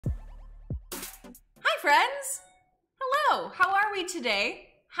friends! Hello, how are we today?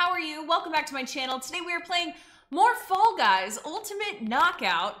 How are you? Welcome back to my channel. Today we are playing more Fall Guys Ultimate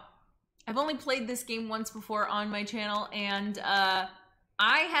Knockout. I've only played this game once before on my channel, and I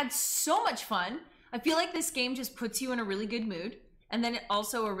had so much fun. I feel like this game just puts you in a really good mood, and then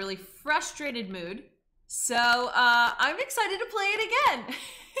also a really frustrated mood. So I'm excited to play it again.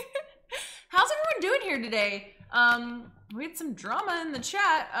 How's everyone doing here today? We had some drama in the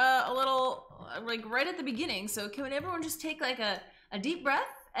chat, a little, like right at the beginning. So can everyone just take like a deep breath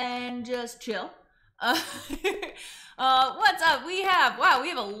and just chill? What's up? We have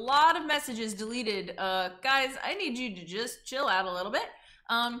a lot of messages deleted. Guys, I need you to just chill out a little bit.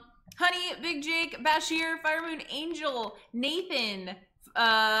 Honey, Big Jake, Bashir, Firemoon, Angel, Nathan,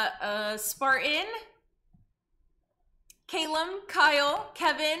 Spartan, Calum, Kyle,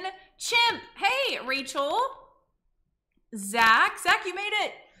 Kevin, Chimp, hey, Rachel, Zach, you made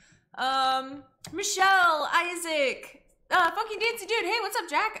it. Michelle, Isaac, Funky Dancy Dude, hey, what's up,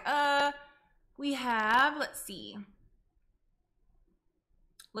 Jack? We have, let's see.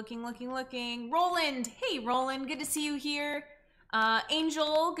 Looking. Roland, hey, Roland, good to see you here.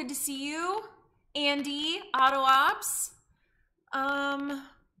 Angel, good to see you. Andy, Auto Ops,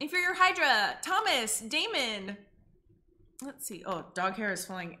 Inferior Hydra, Thomas, Damon. Let's see. Oh, dog hair is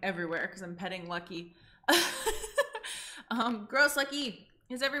flying everywhere because I'm petting Lucky. Gross Lucky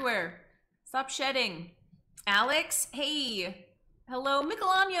is everywhere. Stop shedding. Alex, hey. Hello,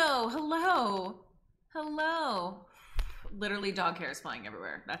 Michelangelo. Hello. Literally, dog hair is flying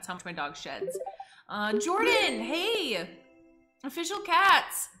everywhere. That's how much my dog sheds. Jordan, hey. Official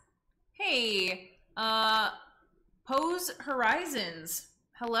Cats, hey. Pose Horizons,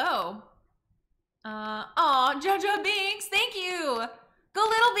 hello. Aw, Jojo Binks, thank you. Go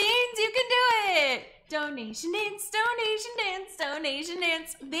Little Beans, you can do it. Donation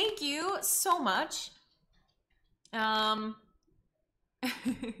dance. Thank you so much.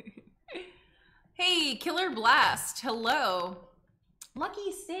 Hey, Killer Blast, hello.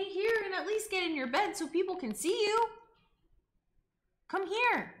 Lucky, stay here and at least get in your bed so people can see you. Come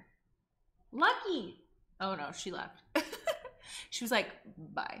here. Lucky. Oh no, she left. She was like,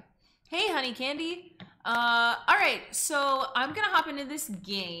 bye. Hey, Honey Candy. All right, so I'm gonna hop into this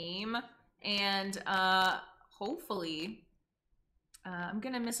game and hopefully I'm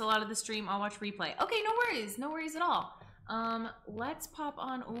gonna miss a lot of the stream. I'll watch replay. Okay, no worries at all. Let's pop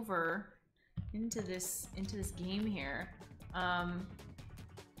on over into this game here.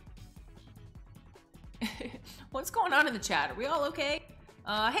 What's going on in the chat? Are we all okay?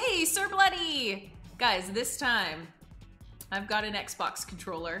 Hey, Sir Bloody! Guys, this time I've got an Xbox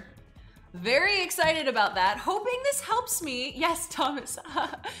controller. Very excited about that. Hoping this helps me. Yes, Thomas.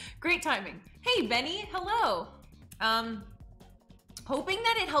 Great timing. Hey, Benny. Hello. Hoping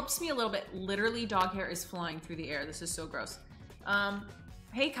that it helps me a little bit. Literally, dog hair is flying through the air. This is so gross.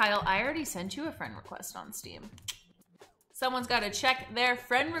 Hey, Kyle. I already sent you a friend request on Steam. Someone's got to check their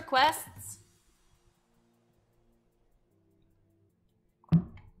friend requests.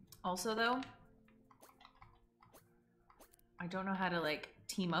 Also, though, I don't know how to, like,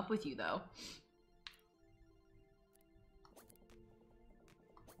 team up with you, though.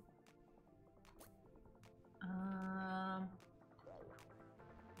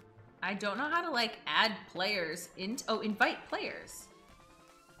 I don't know how to, like, add players into... Oh, invite players.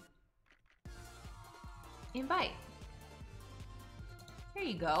 Invite. There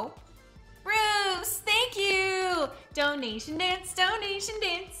you go. Bruce, thank you! Donation dance.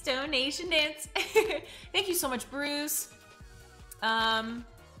 Thank you so much, Bruce.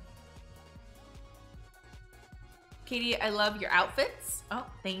 Katie, I love your outfits. Oh,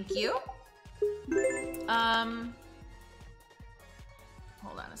 thank you.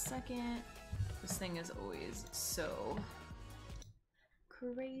 Hold on a second. This thing is always so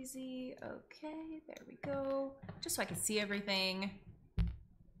crazy. Okay, there we go. Just so I can see everything.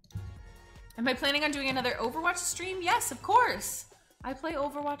 Am I planning on doing another Overwatch stream? Yes, of course. I play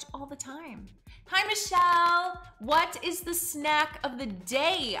Overwatch all the time. Hi, Michelle. What is the snack of the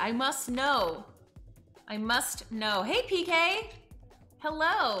day? I must know. Hey, PK.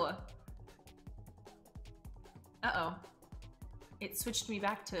 Hello. Uh-oh. It switched me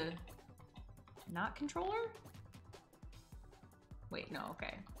back to not controller? Wait, no,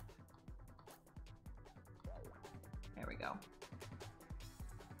 okay. There we go.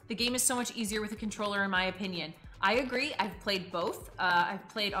 The game is so much easier with a controller, in my opinion. I agree. I've played both. I've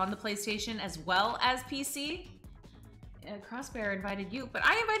played on the PlayStation as well as PC. Crossbear invited you, but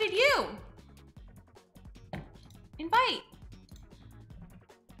I invited you. Invite.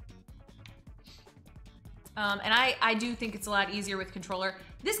 And I do think it's a lot easier with controller.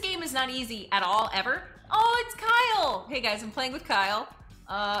 This game is not easy at all, ever. Oh, it's Kyle. Hey guys, I'm playing with Kyle.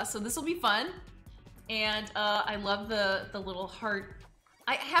 So this will be fun. And I love the little heart.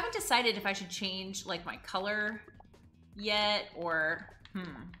 I haven't decided if I should change like my color yet or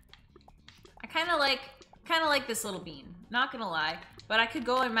I kind of like this little bean, not gonna lie, but I could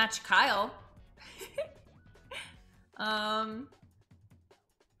go and match Kyle.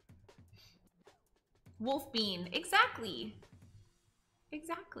 Wolf bean, exactly.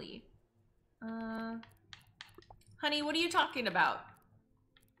 Honey, what are you talking about?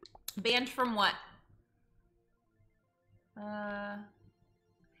 Banned from what?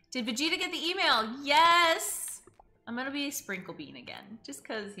 Did Vegeta get the email? Yes! I'm gonna be a sprinkle bean again, just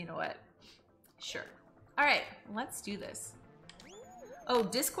cause, you know what? Sure. All right, let's do this. Oh,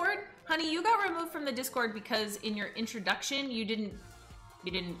 Discord? Honey, you got removed from the Discord because in your introduction, you didn't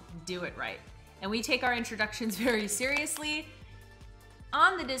do it right. And we take our introductions very seriously.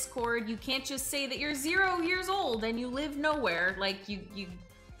 On the Discord, you can't just say that you're 0 years old and you live nowhere. Like, you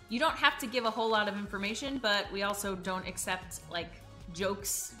don't have to give a whole lot of information, but we also don't accept, like,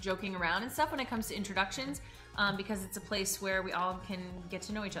 joking around and stuff when it comes to introductions, because it's a place where we all can get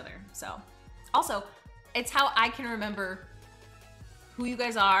to know each other. So, also, it's how I can remember who you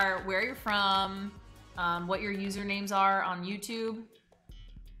guys are, where you're from, what your usernames are on YouTube.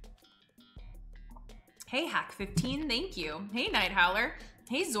 Hey, Hack15, thank you. Hey, Night Howler.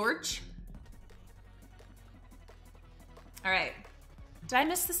 Hey, Zorch. All right. Did I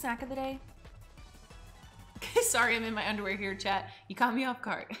miss the snack of the day? Sorry, I'm in my underwear here, chat. You caught me off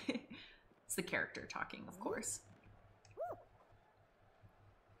guard. It's the character talking, of course.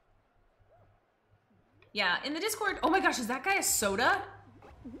 Yeah, in the Discord. Oh my gosh, is that guy a soda?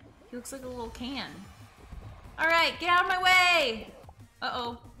 He looks like a little can. All right, get out of my way.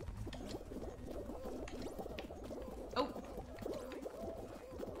 Uh-oh. Oh.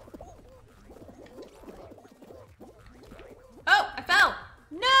 Oh, I fell.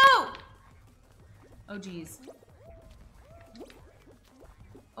 No! Oh, geez.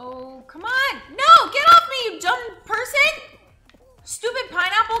 Oh, come on. No, get off me, you dumb person. Stupid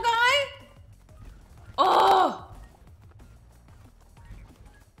pineapple guy. Oh!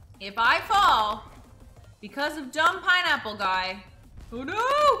 If I fall because of dumb pineapple guy. Oh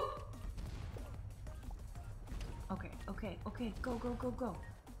no! Okay, go.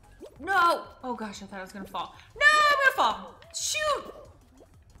 No! Oh gosh, I thought I was gonna fall. No, I'm gonna fall! Shoot!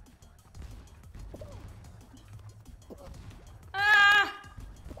 Ah!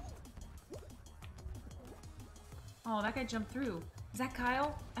 Oh, that guy jumped through. Is that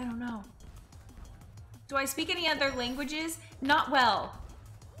Kyle? I don't know. Do I speak any other languages? Not well.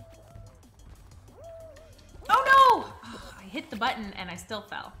 Oh no! Oh, I hit the button and I still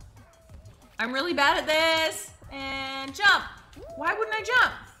fell. I'm really bad at this. And jump. Why wouldn't I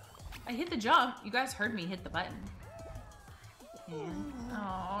jump? I hit the jump. You guys heard me hit the button. And,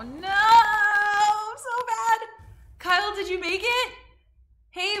 oh no! So bad. Kyle, did you make it?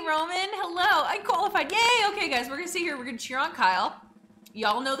 Hey, Roman. Hello. I qualified. Yay! Okay, guys, we're gonna sit here. We're gonna cheer on Kyle.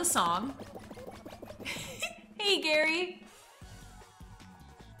 Y'all know the song. Hey, Gary.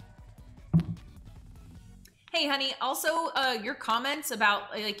 Hey, honey, also, your comments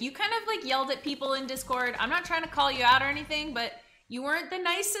about, like, you kind of, like, yelled at people in Discord. I'm not trying to call you out or anything, but you weren't the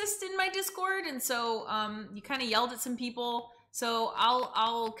nicest in my Discord, and so, you kind of yelled at some people. So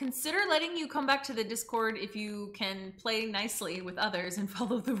I'll consider letting you come back to the Discord if you can play nicely with others and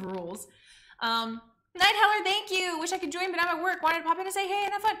follow the rules. Night Howler, thank you. Wish I could join, but I'm at work. Wanted to pop in and say hey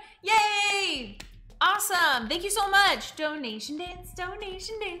and have fun. Yay! Awesome. Thank you so much. Donation dance,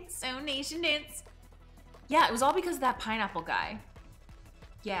 donation dance, donation dance. Yeah, it was all because of that pineapple guy.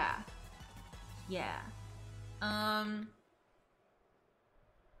 Yeah.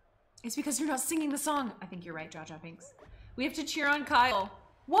 It's because you're not singing the song. I think you're right, Jaja Pinks. We have to cheer on Kyle.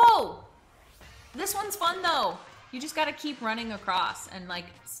 Whoa! This one's fun though. You just gotta keep running across and like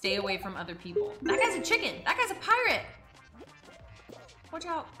stay away from other people. That guy's a chicken. That guy's a pirate. Watch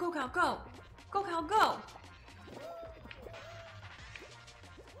out. Go, Kyle, go. Go, Kyle, go.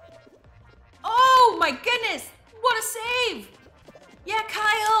 Oh my goodness! What a save! Yeah,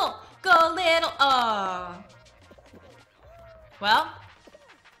 Kyle! Go little... Oh. Well.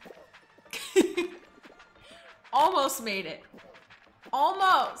 Almost made it.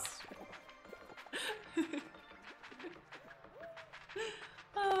 Almost.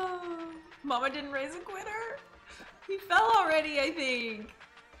 Oh. Mama didn't raise a quitter. He fell already, I think.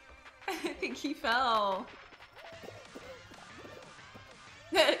 I think he fell.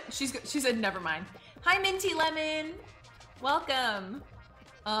 She said never mind. Hi Minty Lemon. Welcome.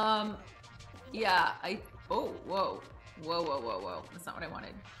 Yeah, oh, whoa. Whoa, whoa, whoa, whoa. That's not what I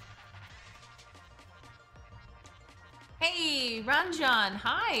wanted. Hey, Ranjan,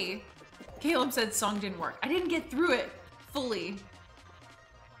 hi. Caleb said song didn't work. I didn't get through it fully.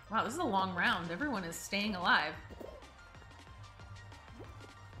 Wow, this is a long round. Everyone is staying alive.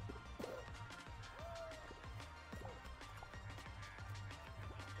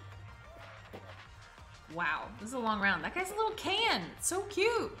 Wow, this is a long round. That guy's a little can. It's so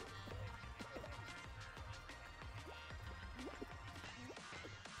cute.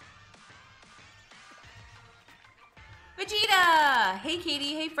 Vegeta! Hey,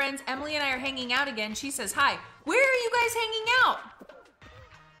 Katie. Hey, friends. Emily and I are hanging out again. She says, hi. Where are you guys hanging out?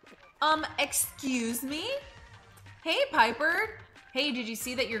 Excuse me? Hey, Piper. Hey, did you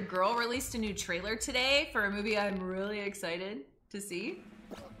see that your girl released a new trailer today for a movie I'm really excited to see?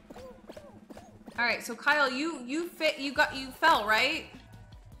 All right, so Kyle, you fell, right?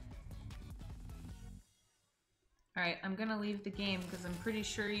 All right, I'm gonna leave the game because I'm pretty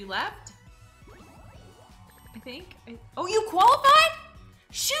sure you left. I think. Oh, you qualified?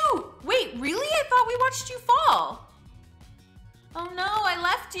 Shoot! Wait, really? I thought we watched you fall. Oh no, I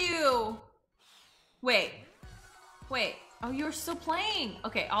left you. Wait. Oh, you're still playing.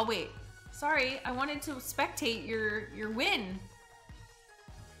 Okay, I'll wait. Sorry, I wanted to spectate your win.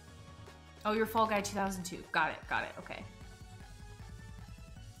 Oh, you're Fall Guy 2002. Got it, okay.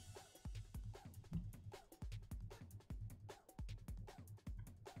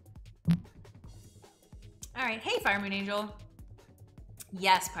 All right, hey, Fire Moon Angel.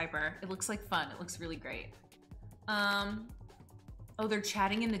 Yes, Piper, it looks like fun. It looks really great. Oh, they're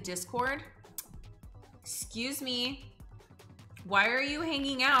chatting in the Discord? Excuse me. Why are you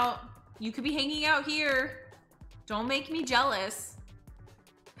hanging out? You could be hanging out here. Don't make me jealous.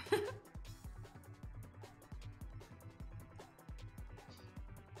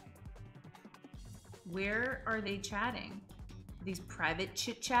 Where are they chatting? These private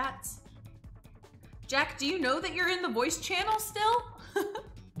chit chats? Jack, do you know that you're in the voice channel still?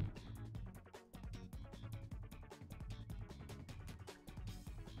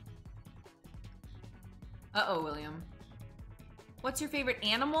 Uh-oh, William. What's your favorite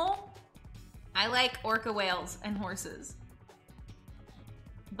animal? I like orca whales and horses.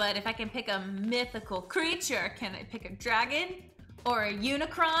 But if I can pick a mythical creature, can I pick a dragon or a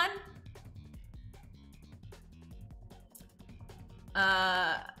unicron?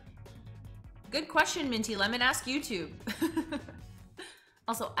 Good question, Minty Lemon. Ask YouTube.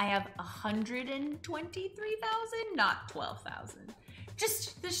 Also, I have 123,000, not 12,000.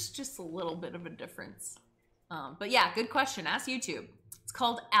 There's just a little bit of a difference. But yeah, good question. Ask YouTube. It's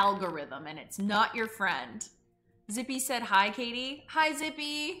called algorithm, and it's not your friend. Zippy said hi, Katie. Hi,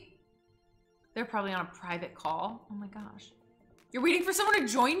 Zippy. They're probably on a private call. Oh my gosh. You're waiting for someone to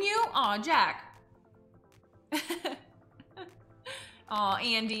join you? Aw, Jack. Aw,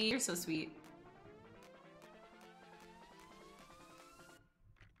 Andy, you're so sweet.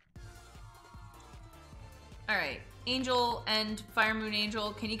 All right, Angel and Fire Moon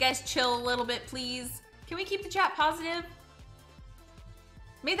Angel, can you guys chill a little bit, please? Can we keep the chat positive?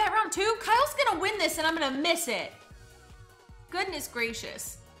 Made that round 2? Kyle's gonna win this and I'm gonna miss it. Goodness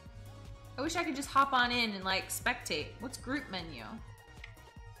gracious. I wish I could just hop on in and like spectate. What's group menu?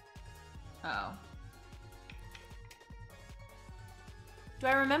 Oh. Do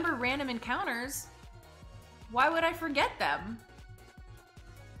I remember random encounters? Why would I forget them?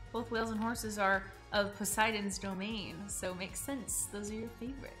 Both whales and horses are of Poseidon's domain, so it makes sense. Those are your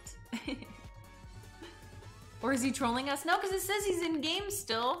favorite. Or is he trolling us? No, because it says he's in game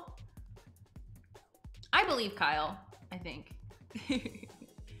still. I believe Kyle, I think.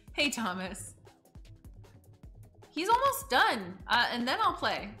 Hey, Thomas. He's almost done, and then I'll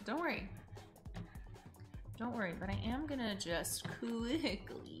play. Don't worry. Don't worry, but I am gonna just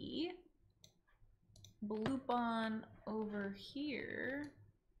quickly bloop on over here.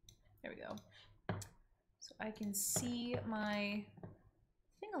 There we go. So I can see my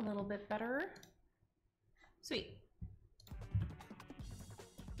thing a little bit better. Sweet.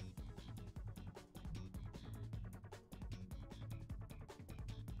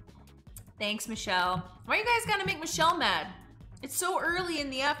 Thanks, Michelle. Why you guys gotta make Michelle mad? It's so early in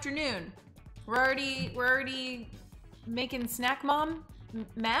the afternoon. We're already making Snack Mom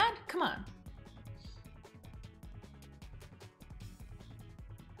mad? Come on.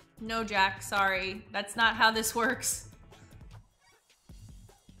 No, Jack, sorry. That's not how this works.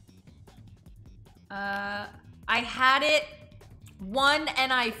 I had it, won,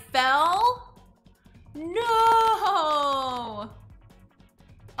 and I fell? No!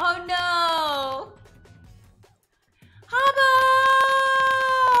 Oh no! Haba!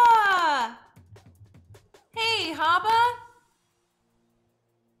 Hey, Haba!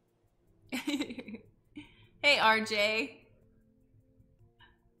 Hey, RJ.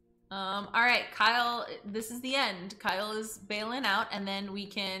 All right, Kyle, this is the end. Kyle is bailing out, and then we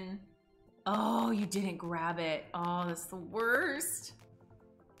can... Oh, you didn't grab it. Oh, that's the worst.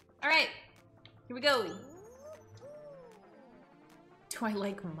 All right, here we go. Do I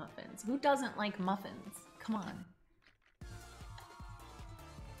like muffins? Who doesn't like muffins? Come on.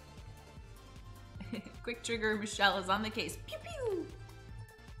 Quick trigger, Michelle is on the case. Pew pew.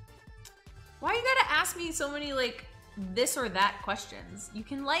 Why you gotta ask me so many like this or that questions? You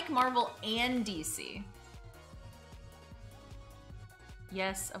can like Marvel and DC.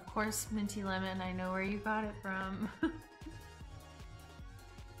 Yes, of course, Minty Lemon. I know where you got it from.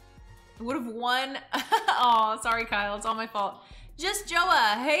 Would have won. Oh, sorry, Kyle. It's all my fault. Just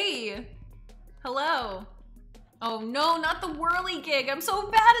Joa. Hey. Hello. Oh no, not the whirly gig. I'm so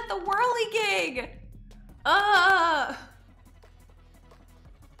bad at the whirly gig.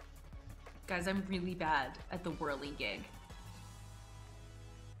 Guys, I'm really bad at the whirly gig.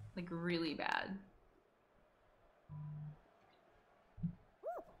 Like really bad.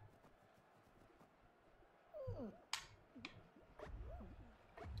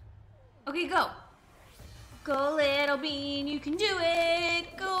 Okay, go. Go little bean, you can do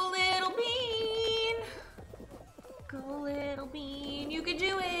it. Go little bean. Go little bean, you can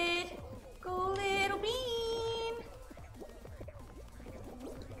do it. Go little bean.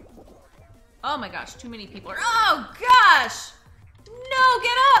 Oh my gosh, too many people are. Oh gosh! No,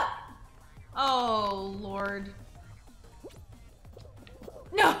 get up! Oh Lord.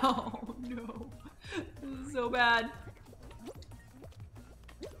 No, no. This is so bad.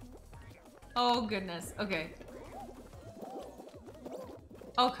 Oh goodness, okay.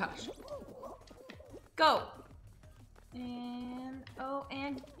 Oh gosh. Go. And, oh,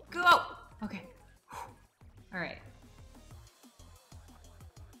 and go! Okay. All right.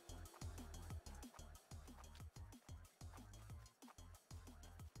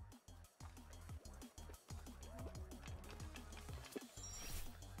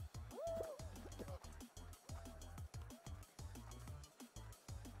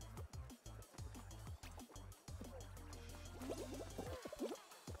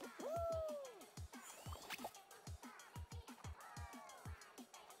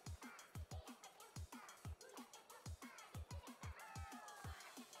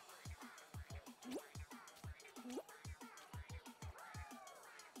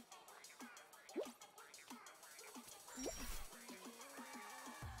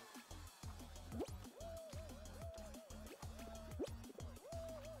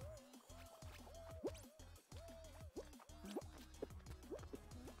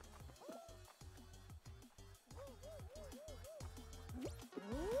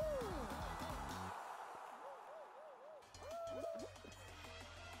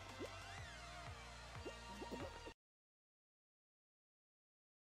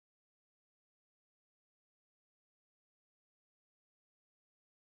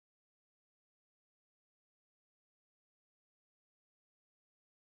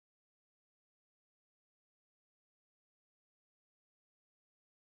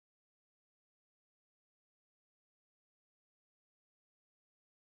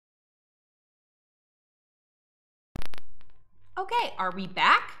 Okay, are we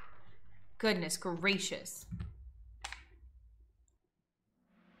back? Goodness gracious.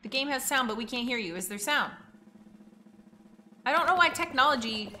 The game has sound, but we can't hear you. Is there sound? I don't know why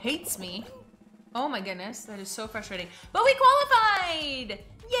technology hates me. Oh my goodness, that is so frustrating. But we qualified!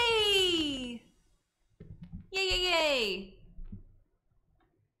 Yay! Yay, yay, yay!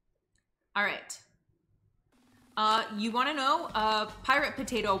 All right. You want to know? Pirate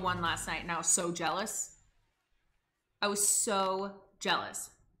Potato won last night, and I was so jealous. I was so jealous.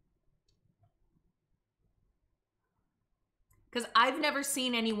 Because I've never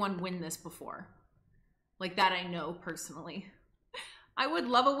seen anyone win this before. Like that I know personally. I would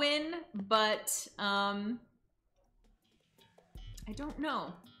love a win, but I don't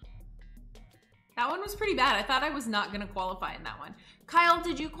know. That one was pretty bad. I thought I was not going to qualify in that one. Kyle,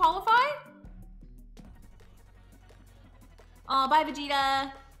 did you qualify? Oh, bye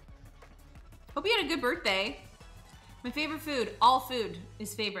Vegeta. Hope you had a good birthday. My favorite food, all food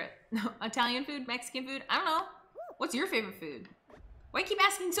is favorite. Italian food, Mexican food, I don't know. What's your favorite food? Why keep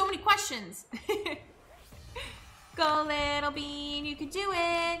asking so many questions? Go little bean, you can do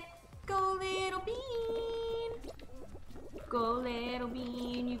it. Go little bean. Go little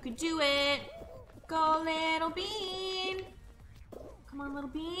bean, you can do it. Go little bean. Come on little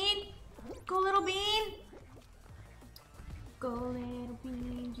bean. Go little bean. Go little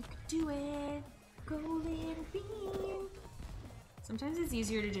bean, you can do it. Go little bean. Sometimes it's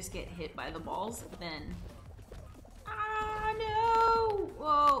easier to just get hit by the balls than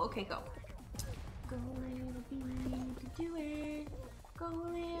Whoa, okay, go. Go, little bean, you can do it. Go,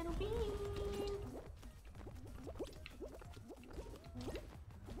 little bean.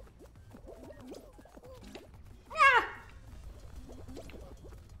 Ah!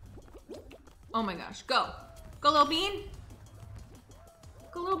 Oh my gosh, go. Go, little bean.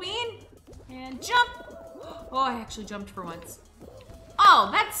 Go, little bean. And jump. Oh, I actually jumped for once. Oh,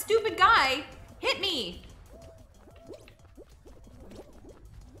 that stupid guy hit me.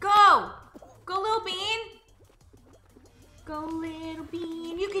 Go. Go, little bean. Go, little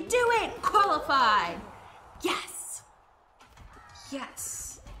bean. You can do it. Qualified. Yes.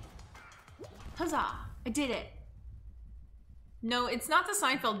 Yes. Huzzah. I did it. No, it's not the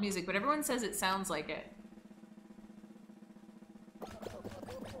Seinfeld music, but everyone says it sounds like it.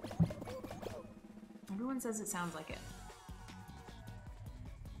 Everyone says it sounds like it.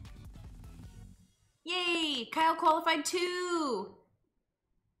 Yay! Kyle qualified too!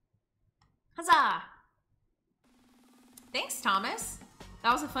 Huzzah! Thanks, Thomas.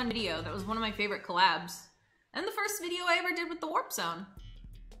 That was a fun video. That was one of my favorite collabs. And the first video I ever did with the Warp Zone.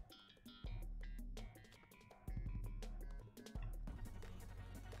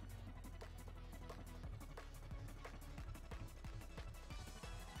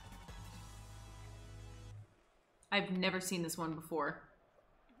 I've never seen this one before.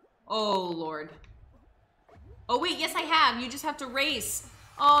 Oh, Lord. Oh, wait, yes, I have. You just have to race.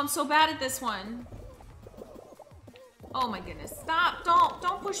 Oh, I'm so bad at this one. Oh, my goodness. Stop.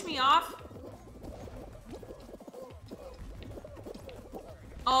 Don't push me off.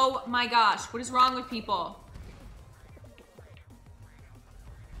 Oh, my gosh. What is wrong with people?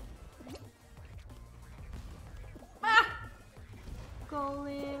 Ah! Go,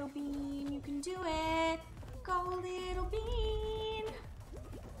 little bean. You can do it. Go, little bean.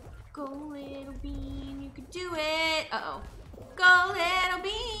 Go, little bean. You can do it. Uh-oh. Go, little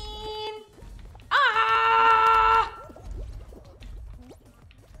bean. Ah!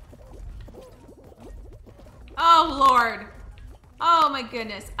 Oh, Lord. Oh, my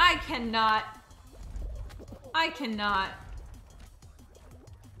goodness. I cannot. I cannot.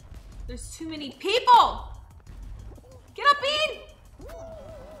 There's too many people. Get up, Bean.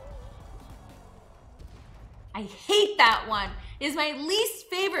 I hate that one. It is my least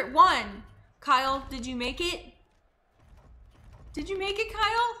favorite one. Kyle, did you make it? Did you make it,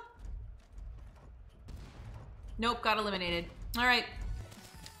 Kyle? Nope, got eliminated. All right,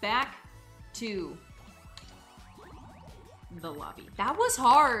 back to the lobby. That was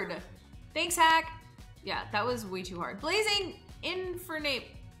hard. Thanks, Hack. Yeah, that was way too hard. Blazing Infernate.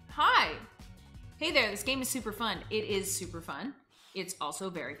 Hi. Hey there, this game is super fun. It is super fun. It's also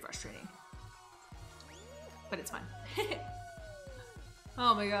very frustrating. But it's fun.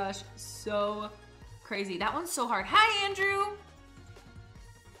 Oh my gosh, so crazy. That one's so hard. Hi, Andrew.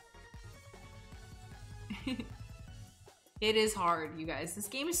 It is hard, you guys. This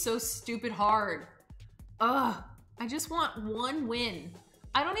game is so stupid hard. Ugh, I just want one win.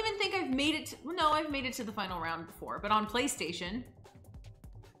 I don't even think I've made it to, no, I've made it to the final round before, but on PlayStation.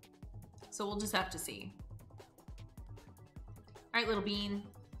 So we'll just have to see. All right, little bean.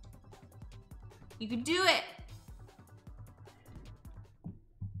 You can do it.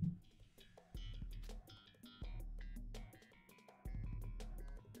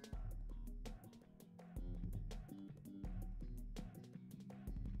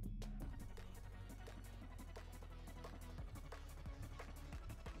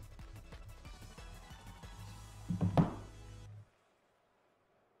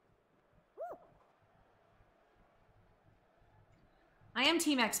 I am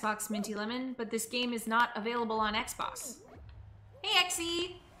Team Xbox, Minty Lemon, but this game is not available on Xbox. Hey,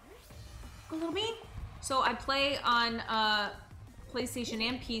 Xie! Go, little bean. So I play on PlayStation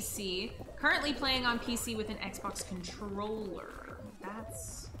and PC. Currently playing on PC with an Xbox controller.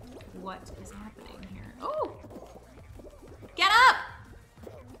 That's what is happening here. Oh! Get up!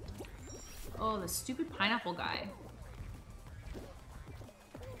 Oh, the stupid pineapple guy.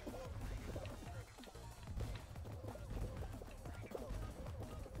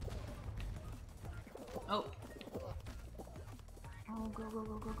 Oh. Oh, go, go,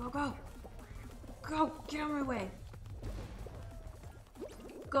 go, go, go, go. Go, get out of my way.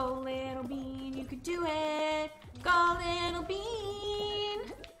 Go, little bean, you can do it. Go, little bean.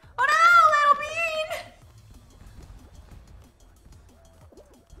 Oh no, little bean!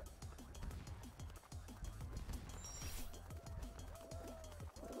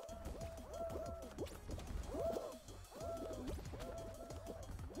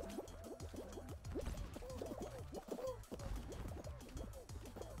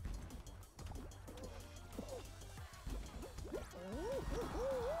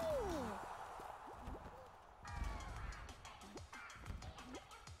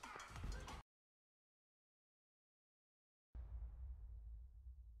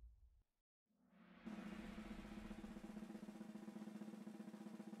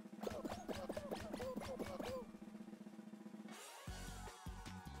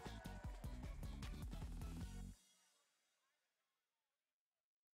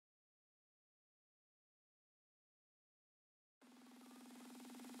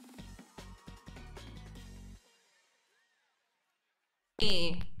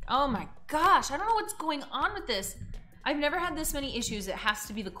 Oh my gosh, I don't know what's going on with this. I've never had this many issues. It has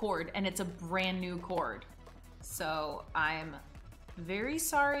to be the cord, and it's a brand new cord. So I'm very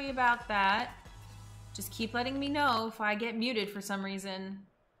sorry about that. Just keep letting me know if I get muted for some reason.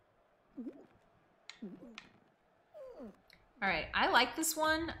 All right, I like this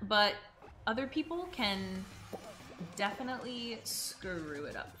one, but other people can definitely screw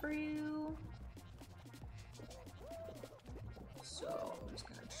it up for you. So I'm just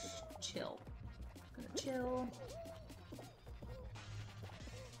gonna chill. Chill.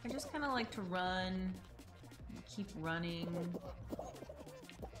 I just kind of like to run, keep running.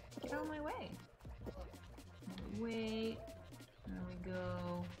 Get out of my way. Wait. There we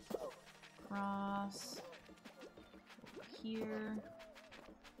go. Cross. Over here.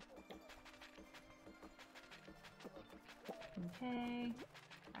 Okay.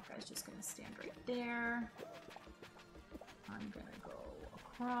 That guy's just gonna stand right there. I'm gonna go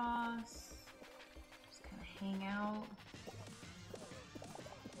across. Just kind of hang out.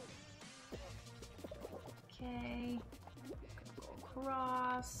 Okay. Go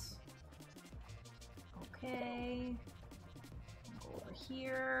across. Okay. Go over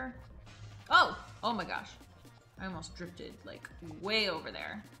here. Oh! Oh my gosh. I almost drifted like way over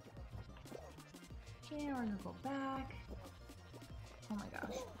there. Okay, we're gonna go back. Oh my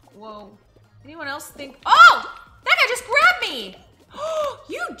gosh. Whoa. Anyone else think? Oh! That guy just grabbed me!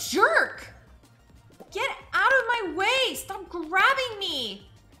 You jerk! Get out of my way! Stop grabbing me!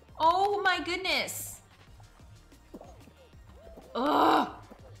 Oh my goodness. Ugh!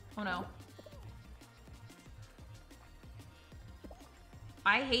 Oh no.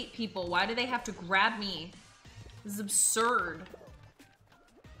 I hate people. Why do they have to grab me? This is absurd.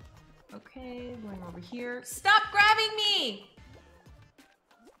 Okay, going over here. Stop grabbing me!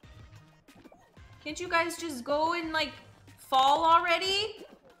 Can't you guys just go and like fall already?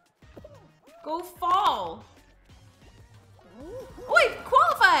 Go fall. Oh, I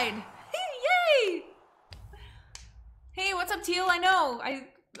qualified! Yay! Hey, what's up, Teal? I know.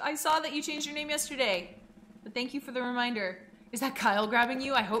 I saw that you changed your name yesterday. But thank you for the reminder. Is that Kyle grabbing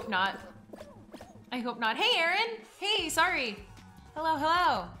you? I hope not. I hope not. Hey, Aaron! Hey, sorry. Hello,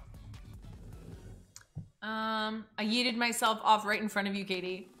 hello. I yeeted myself off right in front of you,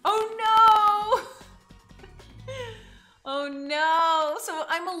 Katie. Oh no! Oh no! So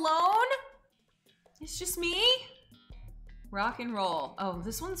I'm alone? It's just me? Rock and roll. Oh,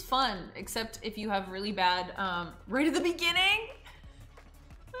 this one's fun, except if you have really bad, right at the beginning?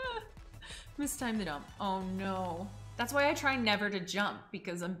 Mistime the jump. Oh no. That's why I try never to jump,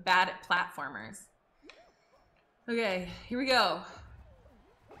 because I'm bad at platformers. Okay, here we go.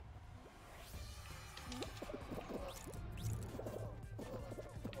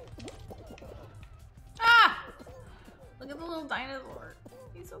 Ah! Look at the little dinosaur.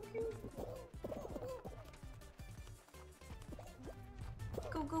 He's so cute.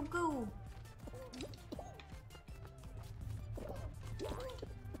 Go, go, go.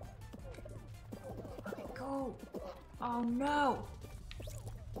 Okay, go. Oh no.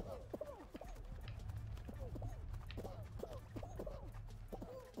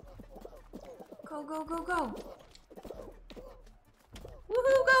 Go, go, go, go.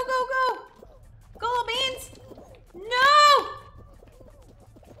 Woohoo, go, go, go. Go, little beans. No!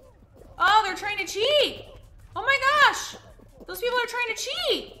 Oh, they're trying to cheat. Oh my gosh. Those people are trying to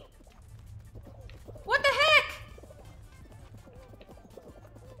cheat. What the heck?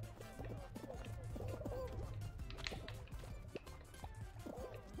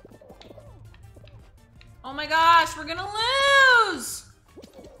 Oh my gosh, we're gonna lose!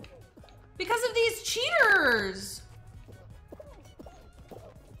 Because of these cheaters!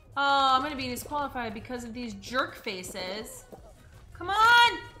 Oh, I'm gonna be disqualified because of these jerk faces. Come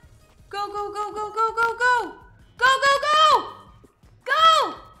on! Go, go, go, go, go, go, go! Go, go, go!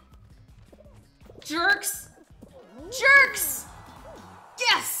 Go! Jerks! Jerks!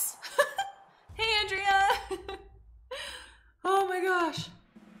 Yes! Hey, Andrea! Oh my gosh.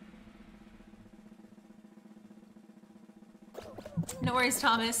 No worries,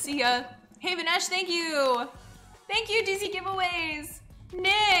 Thomas. See ya. Hey, Vinesh, thank you. Thank you, DC Giveaways.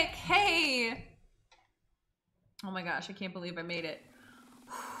 Nick, hey. Oh my gosh, I can't believe I made it.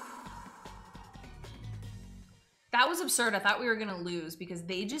 That was absurd. I thought we were gonna lose because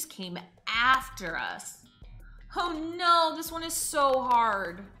they just came after us. Oh no, this one is so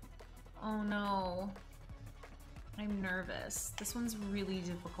hard. Oh no. I'm nervous. This one's really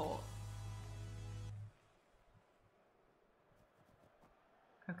difficult.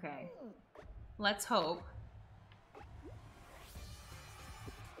 Okay, let's hope.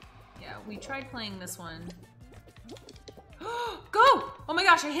 Yeah, we tried playing this one. Go! Oh my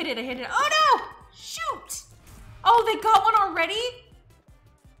gosh, I hit it, I hit it. Oh no! Shoot! Oh, they got one already?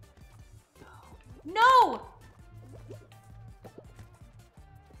 No!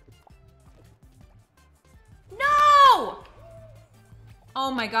 No!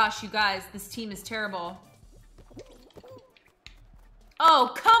 Oh my gosh, you guys, this team is terrible.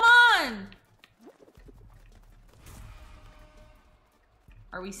 Oh, come on!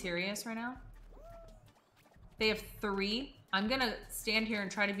 Are we serious right now? They have 3. I'm gonna stand here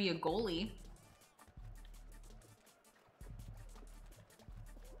and try to be a goalie.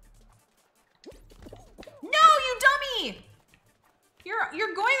 No, you dummy!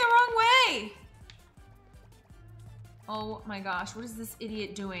 You're going the wrong way. Oh my gosh, what is this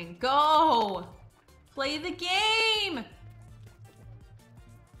idiot doing? Go! Play the game!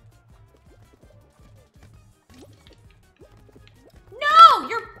 No!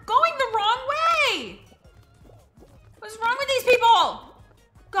 You're going the wrong way! What's wrong with these people?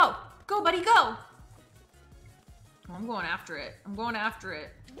 Go! Go, buddy, go! Oh, I'm going after it. I'm going after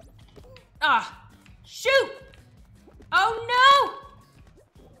it. Ah! Shoot! Oh no!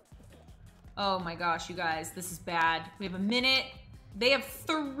 Oh my gosh, you guys, this is bad. We have a minute. They have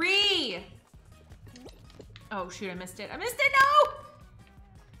 3! Oh shoot, I missed it. I missed it, no!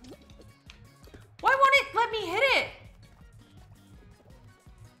 Why won't it let me hit it?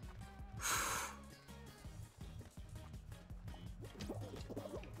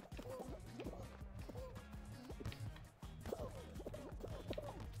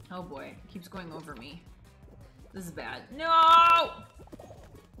 Oh boy, it keeps going over me. This is bad. No!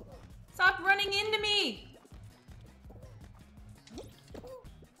 Stop running into me!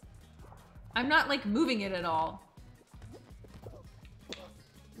 I'm not like moving it at all.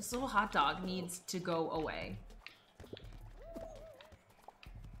 This little hot dog needs to go away.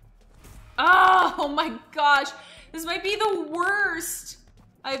 Oh my gosh! This might be the worst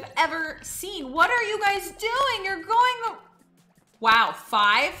I've ever seen. What are you guys doing? You're going the... Wow,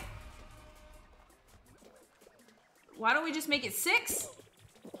 5? Why don't we just make it 6?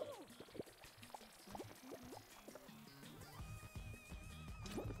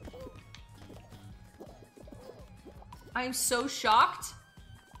 I'm so shocked.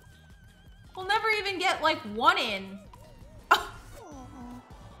 We'll never even get like 1 in. Oh.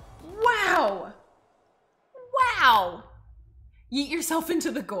 Wow. Wow. Yeet yourself into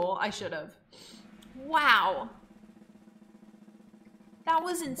the goal. I should have. Wow. That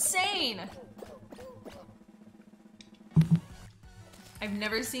was insane. I've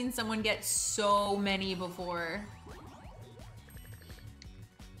never seen someone get so many before.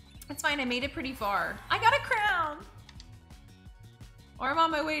 It's fine, I made it pretty far. I got a crown! Or I'm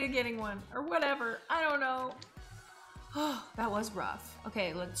on my way to getting one, or whatever. I don't know. Oh, that was rough.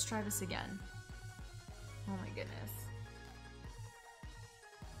 Okay, let's try this again. Oh my goodness.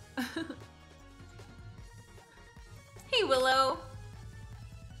 Hey, Willow.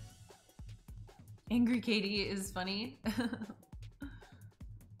 Angry Katie is funny.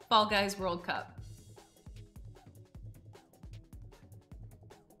 Fall Guys World Cup.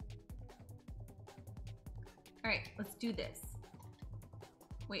 All right, let's do this.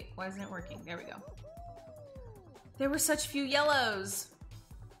 Wait, why isn't it working? There we go. There were such few yellows.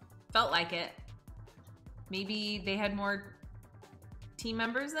 Felt like it. Maybe they had more team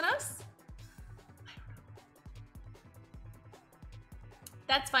members than us? I don't know.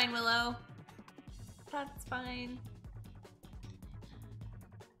 That's fine, Willow. That's fine.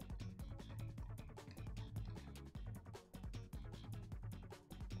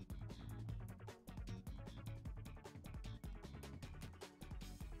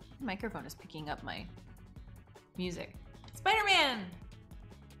 The microphone is picking up my music. Spider-Man!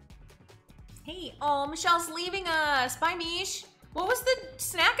 Hey, oh, Michelle's leaving us. Bye, Mish. What was the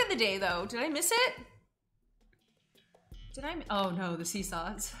snack of the day, though? Did I miss it? Did I? Oh no, the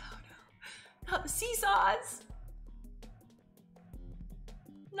seesaws. Oh no, not the seesaws.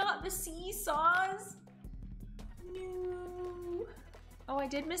 Not the seesaws. No. Oh, I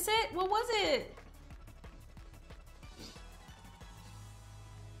did miss it? What was it?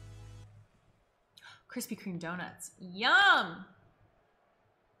 Krispy Kreme donuts. Yum!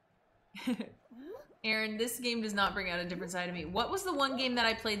 Aaron, this game does not bring out a different side of me. What was the one game that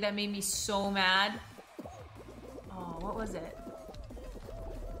I played that made me so mad? Oh, what was it?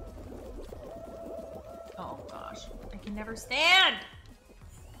 Oh gosh, I can never stand!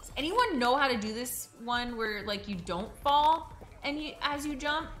 Does anyone know how to do this one where like you don't fall and as you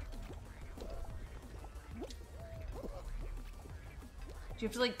jump? Do you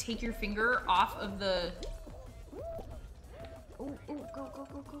have to like take your finger off of the... Oh, oh, go, go,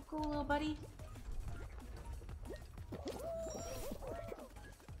 go, go, go, little buddy.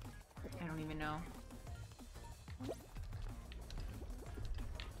 know.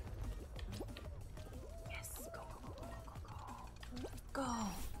 Yes, go, go, go, go, go, go, go.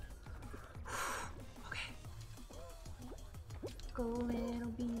 Okay. Go,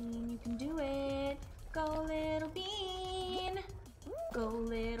 little bean, you can do it. Go, little bean. Go,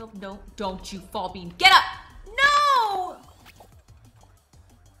 little, don't you fall, bean. Get up! No!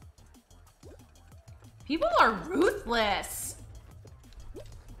 People are ruthless.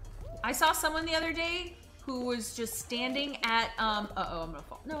 I saw someone the other day who was just standing at, uh-oh, I'm gonna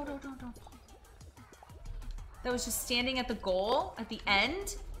fall. No, don't fall. That was just standing at the goal at the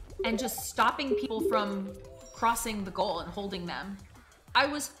end and just stopping people from crossing the goal and holding them. I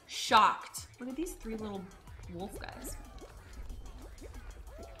was shocked. Look at these 3 little wolf guys.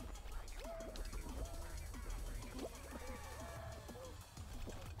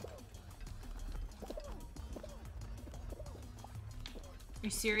 You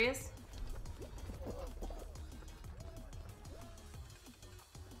serious?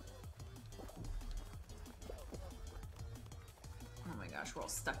 Oh my gosh, we're all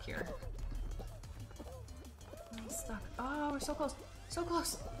stuck here. We're all stuck. Oh, we're so close. So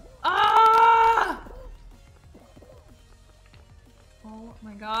close. Ah! Oh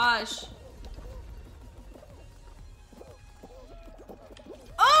my gosh.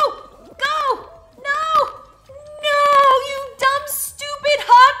 Oh! Go! No! No! You dumb, stupid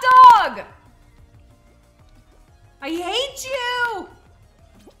hot dog! I hate you!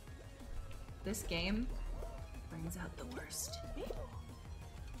 This game brings out the worst in people.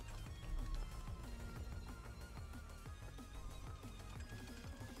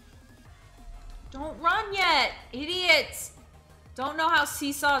 Don't run yet, idiots! Don't know how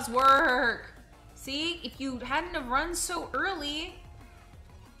seesaws work. See, if you hadn't have run so early.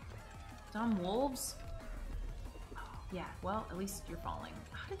 Dumb wolves. Oh, yeah, well, at least you're falling.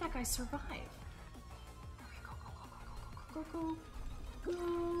 How did that guy survive? Okay, go, go, go, go, go, go, go,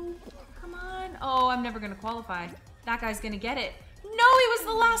 go. Come on. Oh, I'm never gonna qualify. That guy's gonna get it. No, he was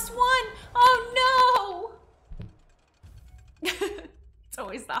the last one. Oh, no. It's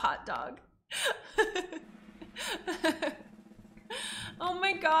always the hot dog. Oh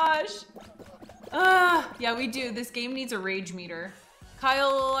my gosh. Yeah, we do. This game needs a rage meter.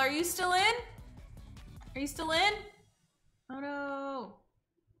 Kyle, are you still in? Are you still in? Oh no.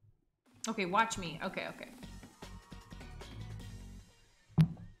 Okay, watch me. Okay, okay.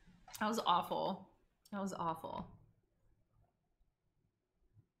 That was awful. That was awful.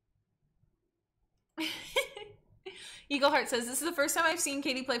 Eagleheart says, this is the first time I've seen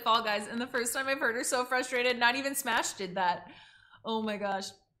Katie play Fall Guys and the first time I've heard her so frustrated. Not even Smash did that. Oh my gosh.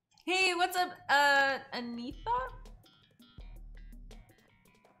 Hey, what's up, Anita?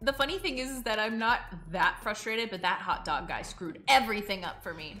 The funny thing is that I'm not that frustrated, but that hot dog guy screwed everything up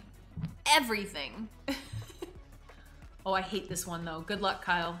for me. Everything. Oh, I hate this one though. Good luck,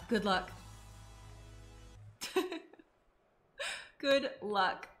 Kyle. Good luck. Good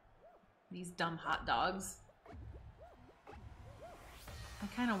luck. These dumb hot dogs. I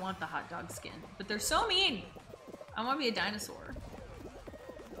kind of want the hot dog skin, but they're so mean. I want to be a dinosaur.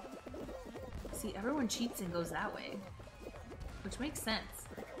 See, everyone cheats and goes that way, which makes sense.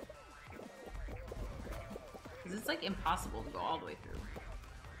 Because it's like impossible to go all the way through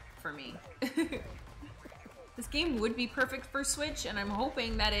for me. This game would be perfect for Switch, and I'm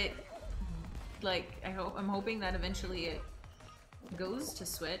hoping that it, like, I'm hoping that eventually it goes to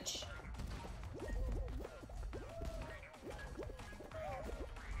Switch.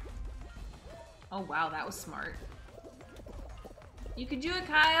 Oh wow, that was smart. You could do it,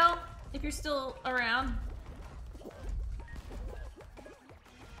 Kyle, if you're still around.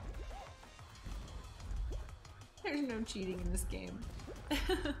 There's no cheating in this game.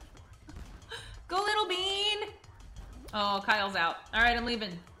 Go, little bean! Oh, Kyle's out. All right, I'm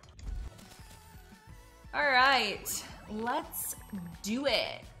leaving. All right, let's do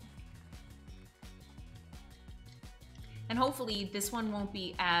it. And hopefully this one won't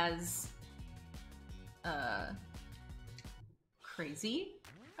be as crazy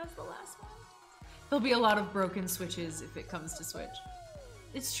as the last one. There'll be a lot of broken switches if it comes to Switch.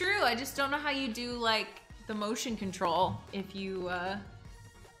 It's true, I just don't know how you do like the motion control if you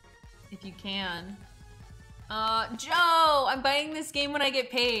can. Joe, I'm buying this game when I get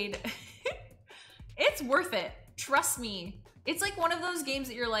paid. It's worth it, trust me. It's like one of those games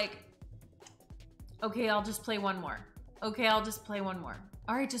that you're like, okay, I'll just play one more. Okay, I'll just play one more.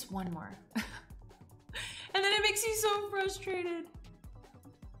 All right, just one more. And then it makes you so frustrated.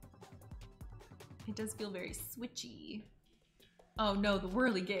 It does feel very switchy. Oh no, the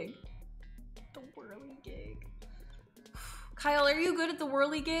whirligig. The whirligig. Kyle, are you good at the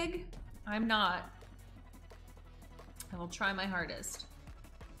whirligig? I'm not. I will try my hardest.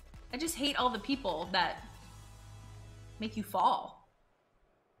 I just hate all the people that make you fall.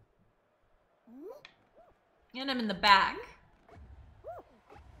 And I'm in the back.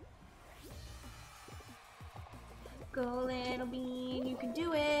 Go little bean, you can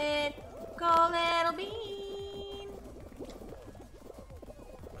do it. Go little bean.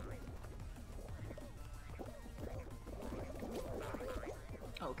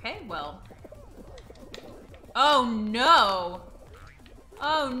 Okay, well. Oh no!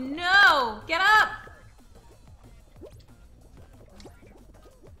 Oh no! Get up!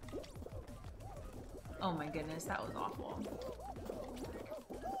 Oh my goodness, that was awful.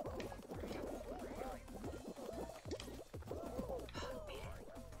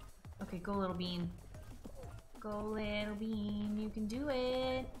 Okay, go little bean. Go little bean, you can do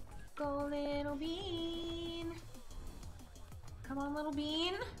it. Go little bean. Come on, little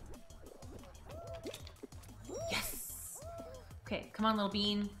bean. Yes! Okay, come on, little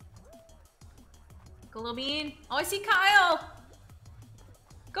bean. Go, little bean. Oh, I see Kyle!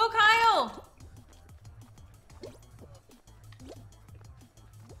 Go, Kyle!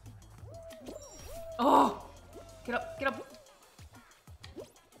 Oh! Get up, get up.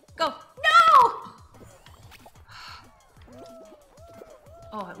 Go. No!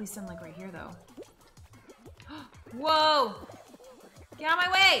 Oh, at least I'm like right here though. Whoa! Get out of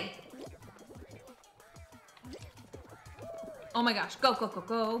my way! Oh my gosh. Go, go, go,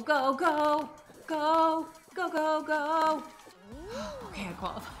 go, go, go, go, go, go, go. Okay, I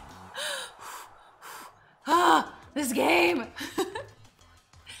qualified. Ah, this game!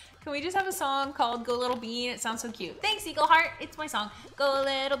 Can we just have a song called Go Little Bean? It sounds so cute. Thanks, Eagle Heart. It's my song. Go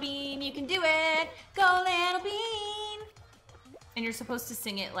little bean, you can do it. Go little bean. And you're supposed to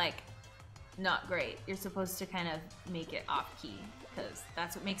sing it like not great. You're supposed to kind of make it off key because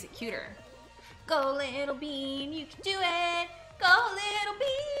that's what makes it cuter. Go little bean, you can do it. Go little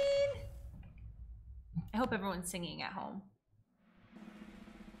bean. I hope everyone's singing at home.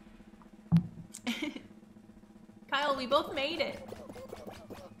 Kyle, we both made it.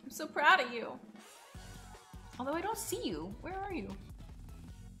 I'm so proud of you. Although I don't see you. Where are you?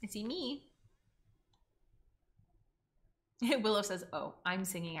 I see me. Willow says, oh, I'm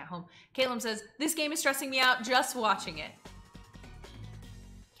singing at home. Caleb says, this game is stressing me out just watching it.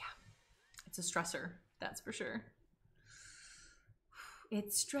 Yeah, it's a stressor, that's for sure.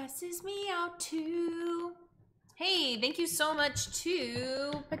 It stresses me out too. Hey, thank you so much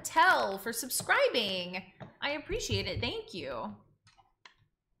to Patel for subscribing. I appreciate it, thank you.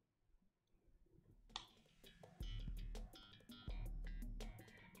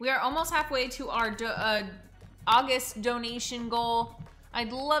 We are almost halfway to our August donation goal.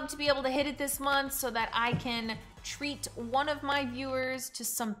 I'd love to be able to hit it this month so that I can treat one of my viewers to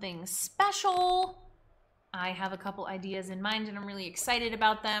something special. I have a couple ideas in mind and I'm really excited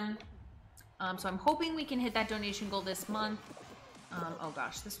about them. So I'm hoping we can hit that donation goal this month. Oh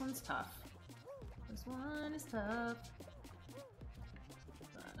gosh, this one's tough. This one is tough.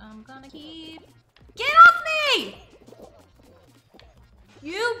 But I'm gonna keep... Get off me!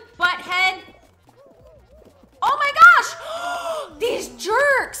 You butthead! Oh my gosh! These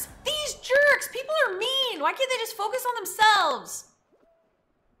jerks! These jerks! People are mean! Why can't they just focus on themselves?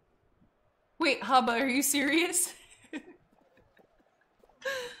 Wait, Hubba, are you serious?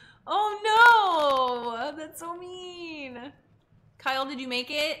 Oh no! That's so mean. Kyle, did you make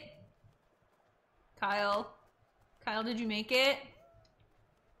it? Kyle? Kyle, did you make it?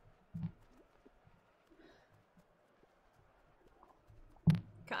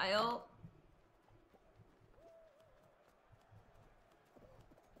 Kyle?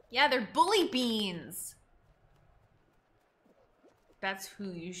 Yeah, they're bully beans. That's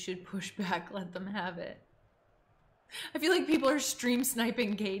who you should push back, let them have it. I feel like people are stream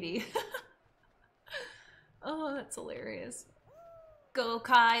sniping Katie. Oh, that's hilarious. Go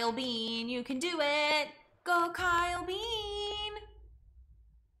Kyle Bean, you can do it. Go Kyle Bean.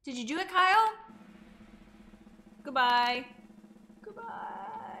 Did you do it, Kyle? Goodbye.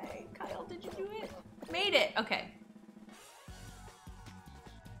 Goodbye. Kyle, did you do it? Made it, okay.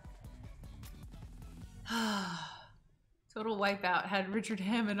 Total Wipeout had Richard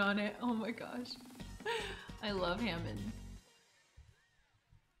Hammond on it. Oh my gosh. I love Hammond.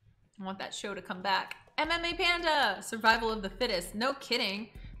 I want that show to come back. MMA Panda! Survival of the fittest. No kidding.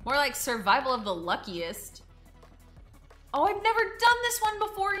 More like survival of the luckiest. Oh, I've never done this one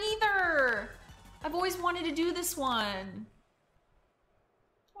before either! I've always wanted to do this one.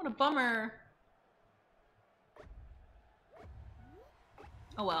 What a bummer.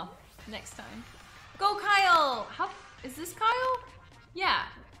 Oh well, next time. Go Kyle! How, is this Kyle? Yeah,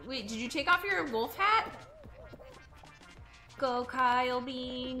 Wait, did you take off your wolf hat? Go Kyle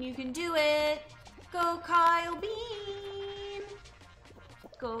Bean, you can do it. Go Kyle Bean.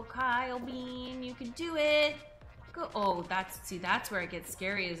 Go Kyle Bean, you can do it. Go, oh, that's where it gets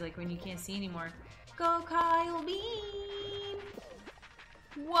scary, is like when you can't see anymore. Go Kyle Bean.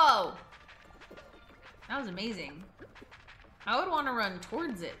 Whoa. That was amazing. I would want to run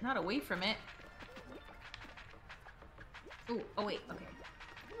towards it, not away from it. Ooh, oh wait, okay.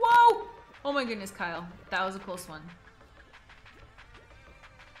 Whoa! Oh my goodness, Kyle. That was a close one.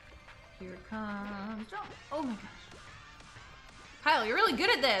 Here it comes. Oh my gosh. Kyle, you're really good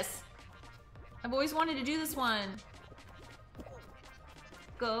at this. I've always wanted to do this one.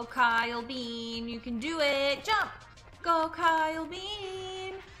 Go Kyle Bean, you can do it. Jump! Go Kyle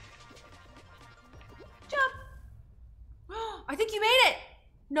Bean. Jump! I think you made it!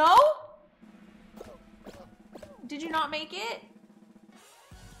 No? Did you not make it?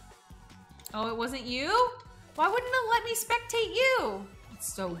 Oh, it wasn't you? Why wouldn't it let me spectate you?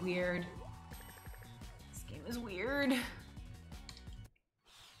 It's so weird. This game is weird.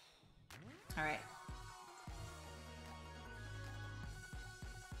 All right.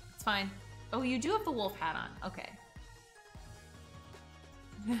 It's fine. Oh, you do have the wolf hat on. Okay.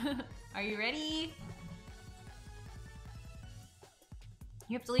 Are you ready?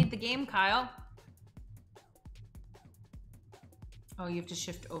 You have to leave the game, Kyle. Oh, you have to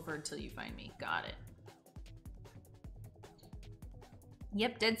shift over until you find me. Got it.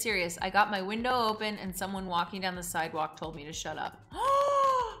 Yep, dead serious. I got my window open and someone walking down the sidewalk told me to shut up.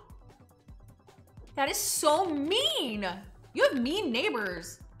 That is so mean. You have mean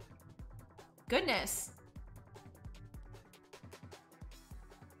neighbors. Goodness.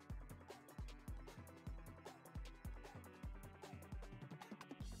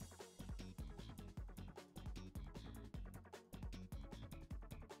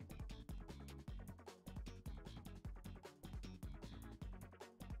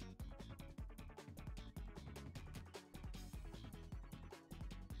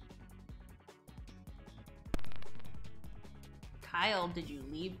 Kyle, did you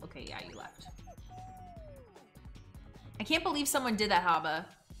leave? Okay, yeah, you left. I can't believe someone did that, Haba.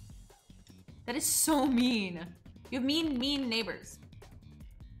 That is so mean. You have mean neighbors.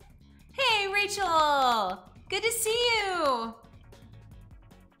 Hey, Rachel! Good to see you!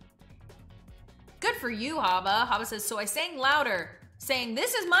 Good for you, Haba. Haba says, so I sang louder, saying,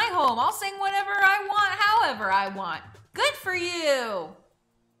 this is my home. I'll sing whatever I want, however I want. Good for you!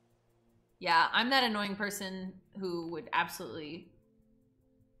 Yeah, I'm that annoying person who would absolutely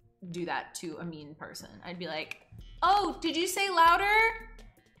do that to a mean person. I'd be like, oh, did you say louder?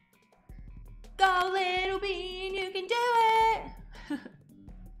 Go little bean, you can do it.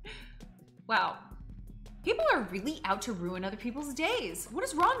 Wow. People are really out to ruin other people's days. What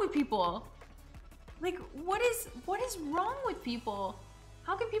is wrong with people? Like, what is wrong with people?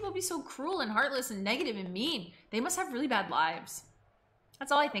 How can people be so cruel and heartless and negative and mean? They must have really bad lives.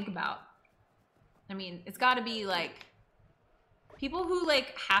 That's all I think about. I mean, it's gotta be like, people who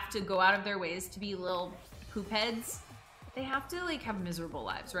like have to go out of their ways to be little poop heads, they have to like have miserable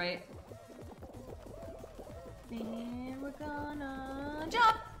lives, right? And we're gonna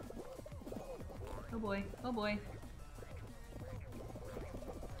jump! Oh boy, oh boy.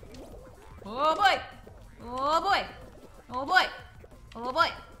 Oh boy! Oh boy! Oh boy! Oh boy!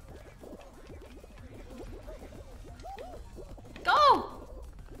 Go!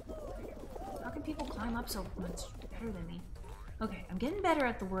 How can people climb up so much better than me? Okay, I'm getting better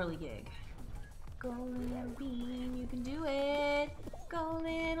at the whirligig. Go little bean, you can do it. Go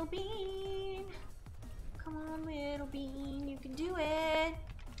little bean. Come on, little bean, you can do it.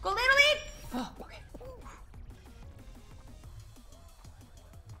 Go little bean! Oh, okay.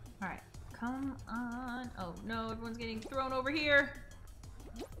 Alright, come on. Oh no, everyone's getting thrown over here.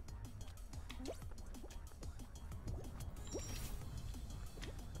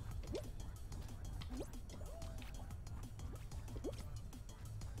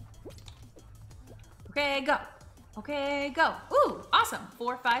 Okay, go. Okay, go. Ooh, awesome.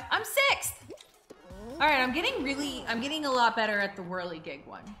 4, 5. I'm 6th. All right, I'm getting a lot better at the whirligig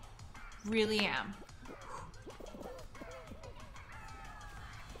one. Really am.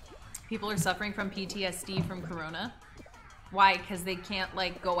 People are suffering from PTSD from Corona. Why? Because they can't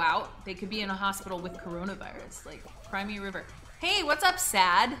like go out. They could be in a hospital with coronavirus, like Crimea River. Hey, what's up,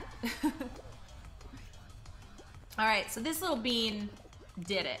 sad? All right, so this little bean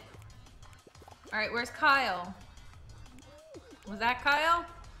did it. All right, where's Kyle? Was that Kyle?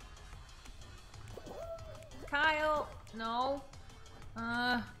 Kyle, no.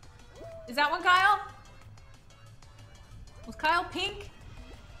 Is that one Kyle? Was Kyle pink?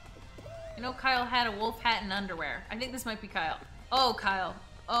 I know Kyle had a wolf hat and underwear. I think this might be Kyle. Oh, Kyle.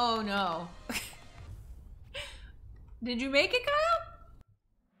 Oh, no. Did you make it, Kyle?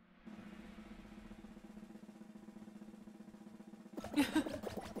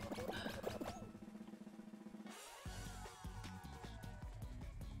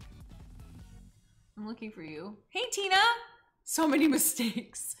 I'm looking for you. Hey, Tina! So many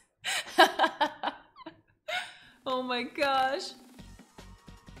mistakes. Oh my gosh.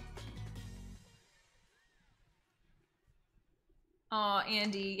 Oh,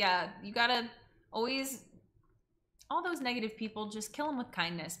 Andy, yeah, you gotta always... All those negative people, just kill them with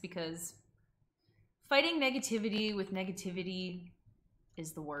kindness, because fighting negativity with negativity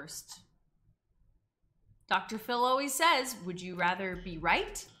is the worst. Dr. Phil always says, would you rather be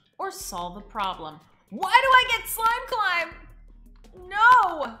right or solve a problem? Why do I get slime climb?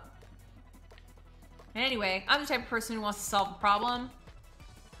 No! Anyway, I'm the type of person who wants to solve a problem.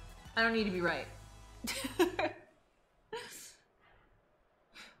 I don't need to be right.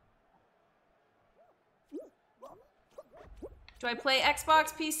 Do I play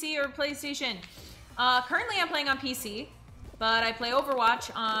Xbox, PC, or PlayStation? Currently I'm playing on PC, but I play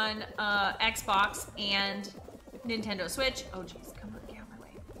Overwatch on Xbox and Nintendo Switch. Oh jeez, come on, get out of my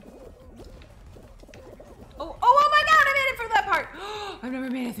way. Oh my god, I made it through that part! I've never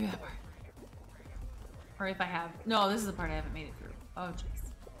made it through that part. Or if I have. No, this is the part I haven't made it through. Oh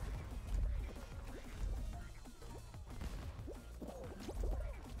jeez.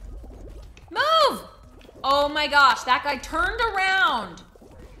 Move! Oh my gosh, that guy turned around.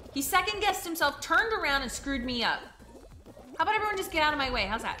 He second-guessed himself, turned around, and screwed me up. How about everyone just get out of my way?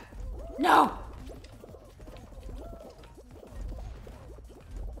 How's that? No!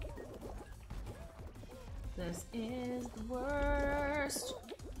 This is the worst.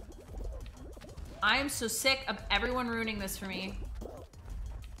 I am so sick of everyone ruining this for me.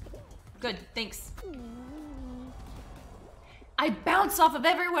 Good, thanks. I bounce off of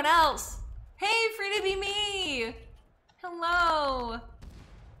everyone else. Hey, free to be me! Hello!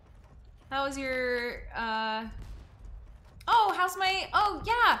 How was your, Oh, how's my... Oh,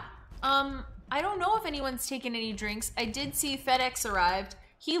 yeah! I don't know if anyone's taken any drinks. I did see FedEx arrived.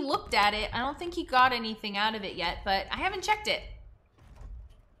 He looked at it. I don't think he got anything out of it yet, but I haven't checked it.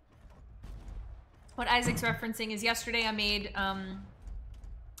 What Isaac's referencing is yesterday I made, a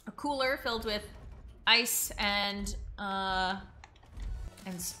cooler filled with ice and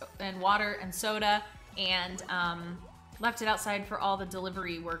water and soda, and left it outside for all the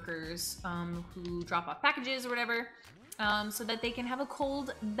delivery workers who drop off packages or whatever, so that they can have a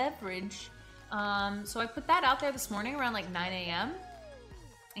cold beverage. So I put that out there this morning around like 9 a.m.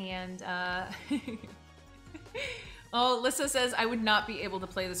 And oh, Lissa says I would not be able to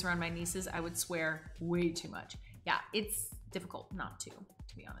play this around my nieces. I would swear way too much. Yeah, it's difficult not to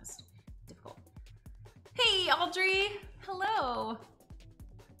be honest. Difficult. Hey, Audrey! Hello!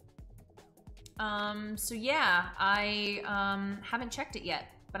 So yeah, I haven't checked it yet,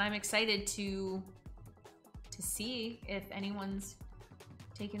 but I'm excited to see if anyone's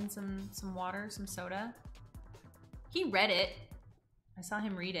taken some water, some soda. He read it. I saw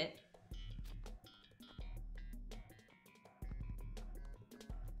him read it.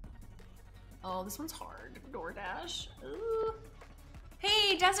 Oh, this one's hard. DoorDash. Ooh.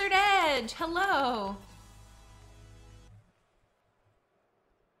 Hey, Desert Edge! Hello!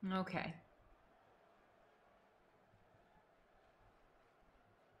 Okay.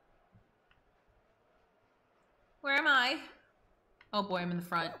 Where am I? Oh boy, I'm in the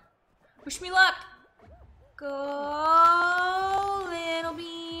front. Wish me luck! Go, little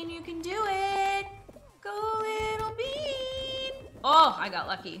bean, you can do it! Go, little bean! Oh, I got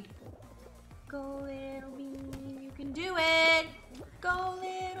lucky. Go, little bean, you can do it! Go,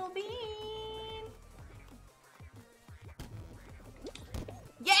 little bean!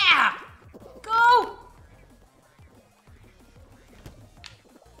 Yeah! Go!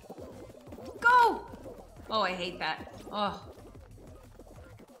 Go! Oh, I hate that. Oh.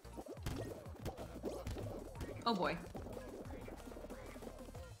 Oh boy.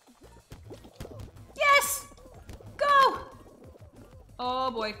 Yes! Go!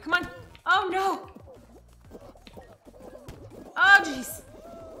 Oh boy, come on. Oh no! Oh jeez.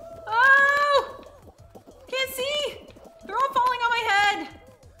 Oh! Can't see! They're all falling on my head!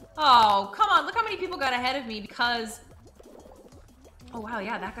 Oh, come on, look how many people got ahead of me because... Oh wow,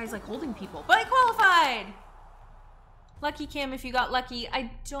 yeah, that guy's like holding people. But I qualified! Lucky Kim if you got lucky.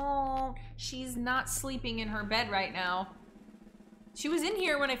 I don't... She's not sleeping in her bed right now. She was in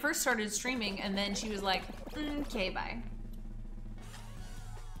here when I first started streaming, and then she was like, okay, bye.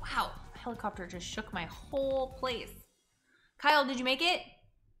 Wow, helicopter just shook my whole place. Kyle, did you make it?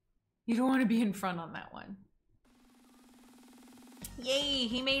 You don't want to be in front on that one. Yay,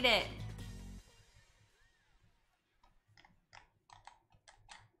 he made it.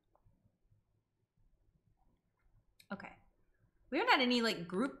 Okay. We haven't had any like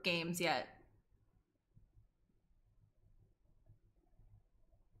group games yet.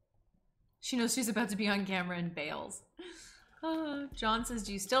 She knows she's about to be on camera and bails. John says,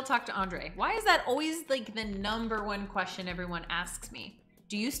 do you still talk to Andre? Why is that always like the #1 question everyone asks me?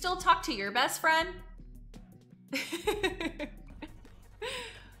 Do you still talk to your best friend?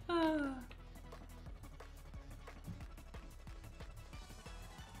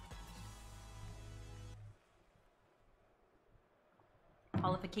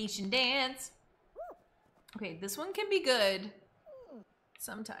 Qualification dance. Okay, this one can be good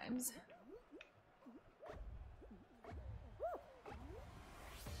sometimes.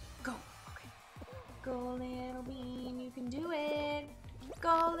 Go. Okay. Go, little bean, you can do it.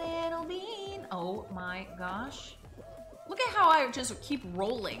 Go, little bean. Oh my gosh. Look at how I just keep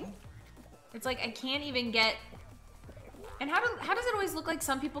rolling. It's like I can't even get... And how does it always look like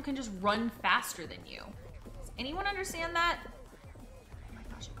some people can just run faster than you? Does anyone understand that? Oh my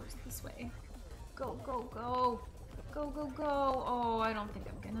gosh, it goes this way. Go, go, go. Go, go, go. Oh, I don't think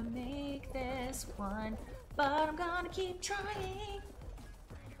I'm gonna make this one, but I'm gonna keep trying.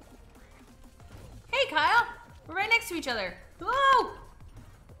 Hey, Kyle. We're right next to each other. Whoa!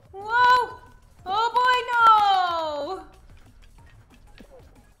 Whoa! Oh boy, no!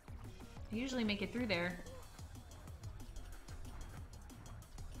 I usually make it through there.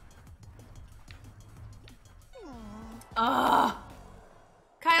 Ugh!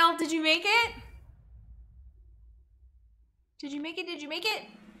 Kyle, did you make it? Did you make it? Did you make it?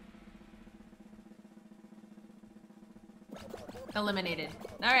 Eliminated.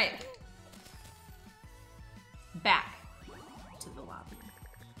 All right. Back to the lobby.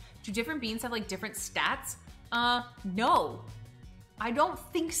 Do different beans have like different stats? No. I don't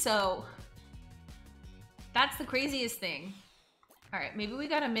think so. That's the craziest thing. All right, maybe we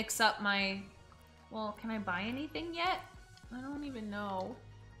gotta mix up my... Well, can I buy anything yet? I don't even know.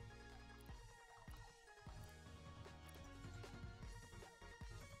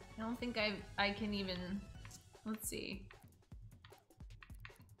 I don't think I can even... Let's see.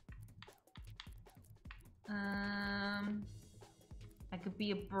 I could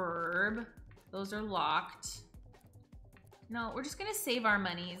be a burb. Those are locked. No, we're just gonna save our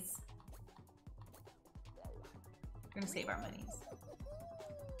monies. We're gonna save our monies.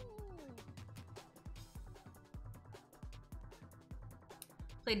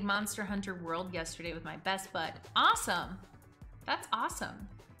 Played Monster Hunter World yesterday with my best bud. Awesome. That's awesome.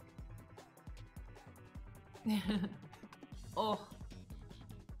 Oh.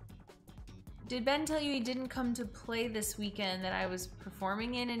 Did Ben tell you he didn't come to play this weekend that I was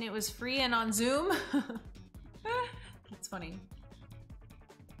performing in and it was free and on Zoom? That's funny.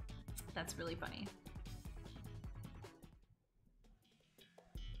 That's really funny.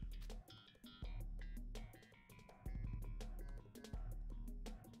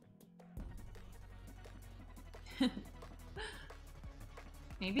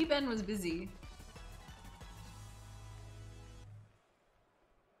 Maybe Ben was busy.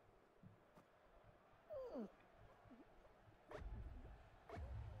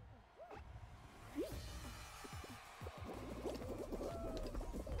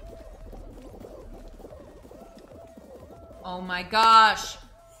 Oh my gosh.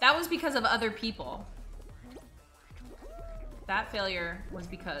 That was because of other people. That failure was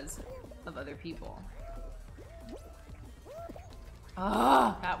because of other people.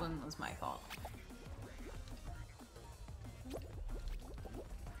 Oh, that one was my fault.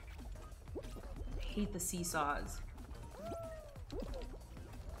 I hate the seesaws. They're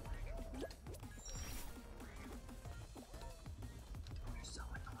so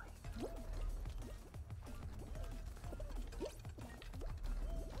annoying.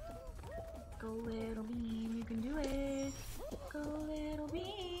 Go, little bean, you can do it. Go, little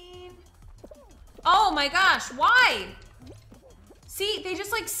bean. Oh my gosh, why? See, they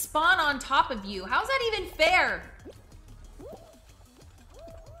just like spawn on top of you. How's that even fair?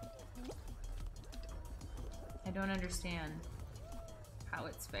 I don't understand how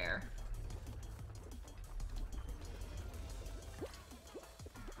it's fair.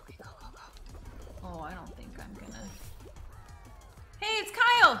 Okay, go, go, go. Oh, I don't think I'm gonna... Hey, it's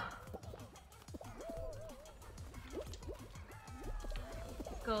Kyle!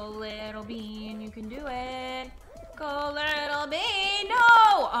 Go, little bean, you can do it. Go, little bean, no!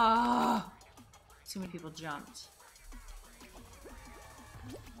 Oh, too many people jumped.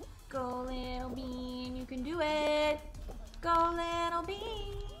 Go, little bean, you can do it. Go, little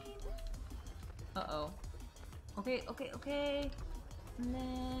bean. Uh-oh. Okay, okay, okay. And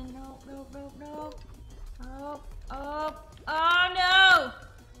then, nope, nope, nope, nope. Oh, oh, oh no!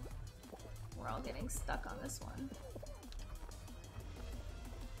 We're all getting stuck on this one.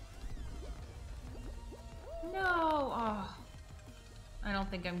 No! Oh. I don't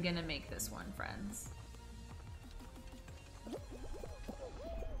think I'm gonna make this one, friends.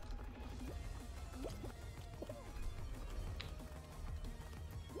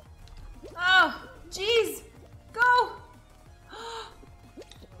 Oh, jeez! Go!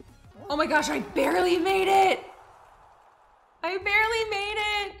 Oh my gosh, I barely made it! I barely made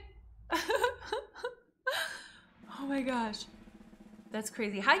it! Oh my gosh. That's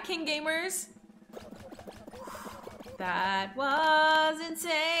crazy. Hi, King Gamers! That was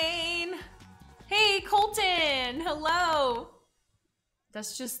insane! Hey, Colton! Hello!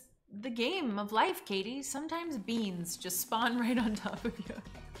 That's just the game of life, Katie. Sometimes beans just spawn right on top of you.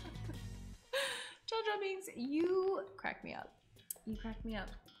 Jojo Beans, you crack me up. You crack me up.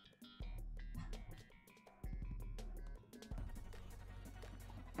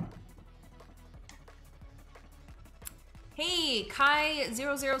 Hey,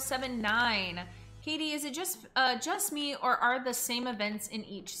 Kai0079. Katie, is it just me, or are the same events in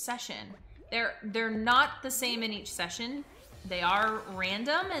each session? They're not the same in each session. They are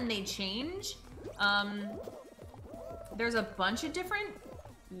random and they change. There's a bunch of different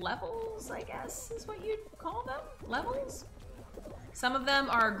levels, I guess is what you'd call them. Levels? Some of them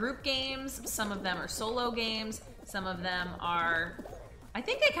are group games, some of them are solo games, some of them are... I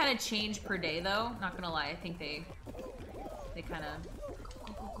think they kind of change per day though, not gonna lie. I think they kind of...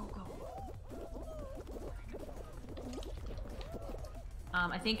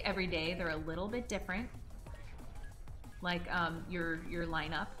 I think every day they're a little bit different. Like your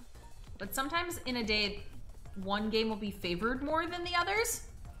lineup. But sometimes in a day, one game will be favored more than the others.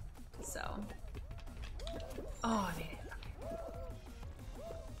 So. Oh, I made it.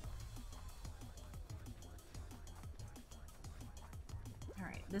 Okay.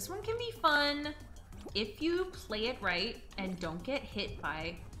 Alright, this one can be fun if you play it right and don't get hit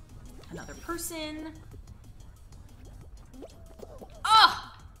by another person.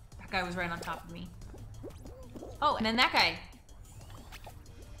 Oh! That guy was right on top of me. Oh, and then that guy.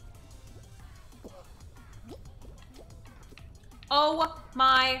 Oh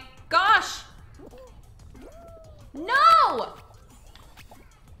my gosh! No!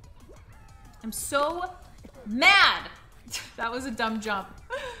 I'm so mad. That was a dumb jump.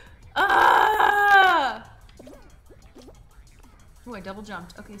 Ah! Oh, I double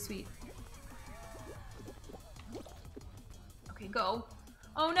jumped. Okay, sweet. Okay, go.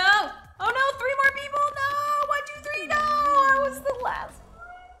 Oh no! Oh no! 3 more people! No! 1, 2, 3! No! I was the last one.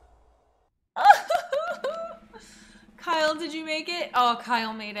 Kyle, did you make it? Oh,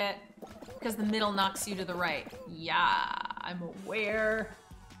 Kyle made it. Because the middle knocks you to the right. Yeah, I'm aware.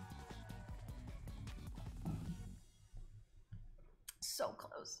 So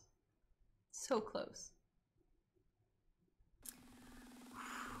close. So close.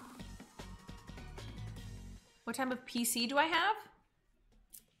 What type of PC do I have?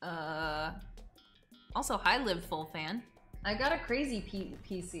 Also, hi, Live Full Fan. I got a crazy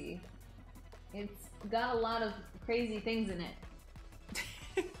PC. It's got a lot of crazy things in it.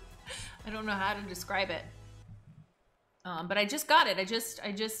 I don't know how to describe it. But I just got it.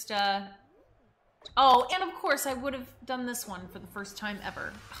 Oh, and of course I would have done this one for the first time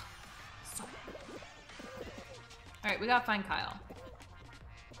ever. So bad. All right, we gotta find Kyle.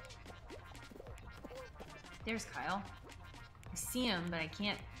 There's Kyle. I see him, but I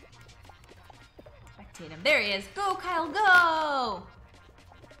can't spectate him. There he is. Go, Kyle, go!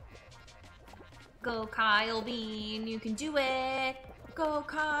 Go, Kyle Bean. You can do it. Go,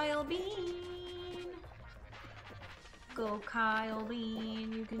 Kyle Bean. Go, Kyle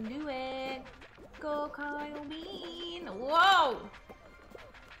Bean. You can do it. Go, Kyle Bean. Whoa!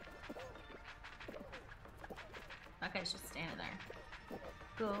 That guy's just standing there.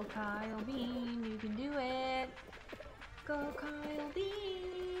 Go, Kyle Bean. You can do it. Go, Kyle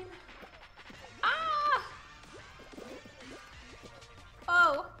Bean. Ah!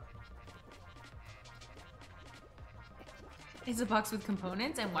 Oh! It's a box with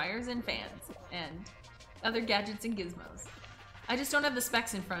components and wires and fans and other gadgets and gizmos. I just don't have the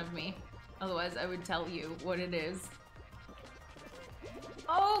specs in front of me. Otherwise, I would tell you what it is.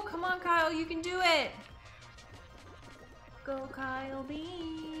 Oh, come on, Kyle. You can do it. Go, Kyle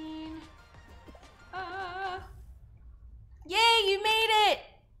Bean. Ah. Yay, you made it.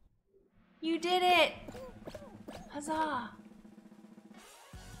 You did it. Huzzah.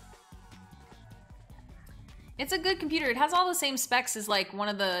 It's a good computer. It has all the same specs as like one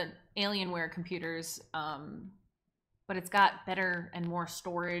of the Alienware computers, but it's got better and more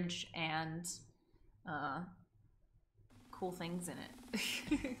storage and cool things in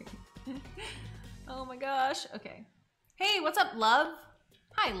it. Oh my gosh. Okay. Hey, what's up, Love?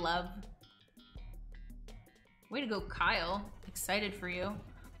 Hi, Love. Way to go, Kyle. Excited for you.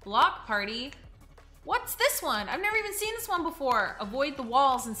 Block party. What's this one? I've never even seen this one before. Avoid the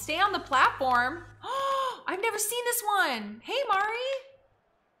walls and stay on the platform. Oh, I've never seen this one. Hey, Mari.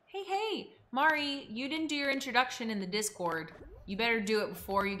 Hey. Mari, you didn't do your introduction in the Discord. You better do it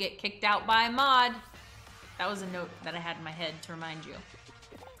before you get kicked out by a mod. That was a note that I had in my head to remind you.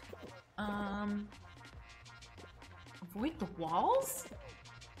 Avoid the walls?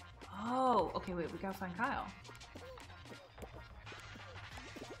 Oh, okay, wait, we gotta find Kyle.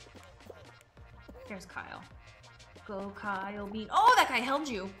 There's Kyle. Go, Kyle Bean. Oh, that guy held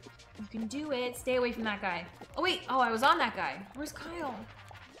you. You can do it. Stay away from that guy. Oh, wait. Oh, I was on that guy. Where's Kyle?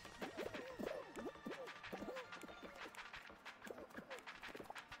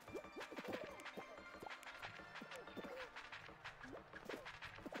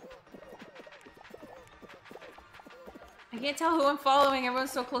 I can't tell who I'm following.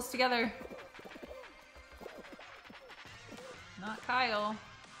 Everyone's so close together. Not Kyle.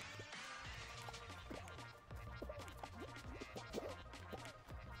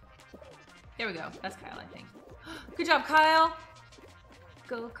 There we go. That's Kyle, I think. Good job, Kyle.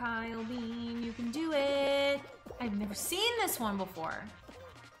 Go, Kyle Bean. You can do it. I've never seen this one before.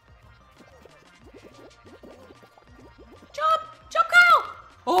 Jump! Jump, Kyle!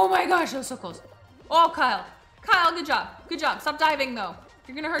 Oh my gosh, that was so close. Oh, Kyle. Kyle, good job. Good job. Stop diving, though.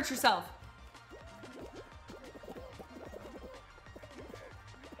 You're gonna hurt yourself.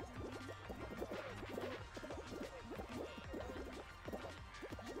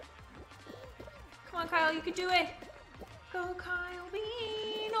 Come on, Kyle, you can do it. Go, Kyle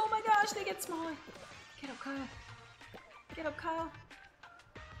Bean. Oh my gosh, they get smaller. Get up, Kyle. Get up, Kyle.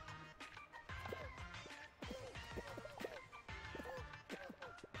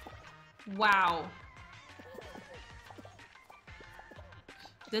 Wow.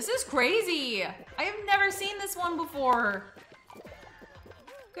 This is crazy. I have never seen this one before.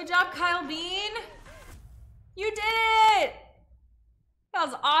 Good job, Kyle Bean. You did it. That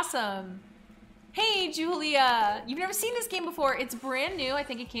was awesome. Hey, Julia. You've never seen this game before. It's brand new. I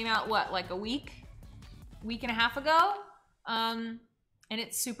think it came out, what, like a week and a half ago? And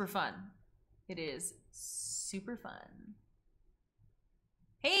it's super fun. It is super fun.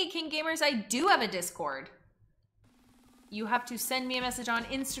 Hey, King Gamers, I do have a Discord. You have to send me a message on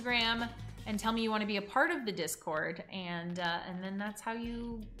Instagram and tell me you want to be a part of the Discord, and then that's how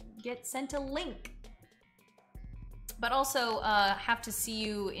you get sent a link. But also have to see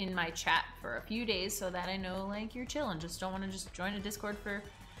you in my chat for a few days so that I know like you're chilling. Just don't want to just join a Discord for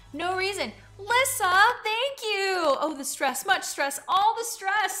no reason. Lissa, thank you. Oh, the stress, much stress, all the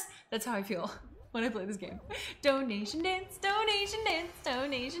stress. That's how I feel when I play this game. Donation dance, donation dance,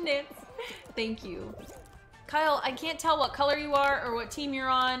 donation dance. Thank you. Kyle, I can't tell what color you are or what team you're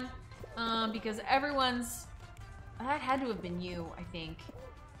on because everyone's... That had to have been you, I think.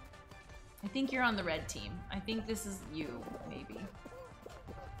 I think you're on the red team. I think this is you, maybe.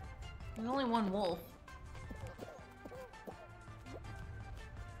 There's only one wolf.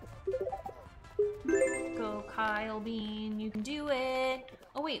 Go, Kyle Bean. You can do it.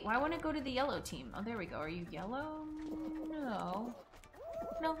 Oh, wait. Why won't it go to the yellow team? Oh, there we go. Are you yellow? No.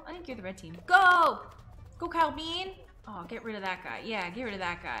 No, I think you're the red team. Go! Go, Kyle Bean. Oh, get rid of that guy. Yeah, get rid of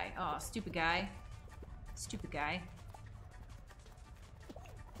that guy. Oh, stupid guy. Stupid guy.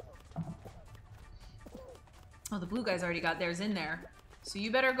 Oh, the blue guy's already got theirs in there. So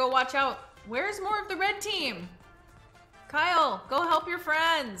you better go watch out. Where's more of the red team? Kyle, go help your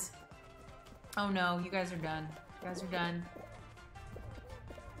friends. Oh no, you guys are done. You guys are done.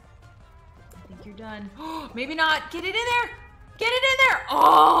 I think you're done. Maybe not. Get it in there. Get it in there.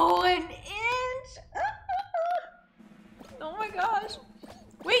 Oh, an inch. Oh my gosh.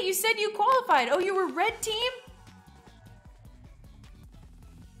 Wait, you said you qualified. Oh, you were red team?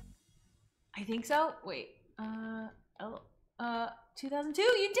 I think so. Wait. 2002,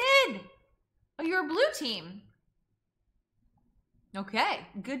 you did! Oh, you're a blue team. Okay,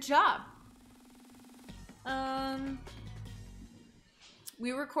 good job.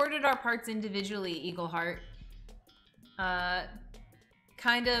 We recorded our parts individually, Eagle Heart.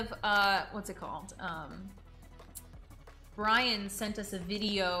 Kind of, what's it called? Brian sent us a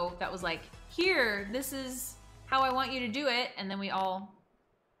video that was like, here, this is how I want you to do it. And then we all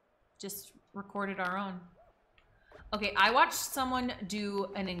just recorded our own. Okay, I watched someone do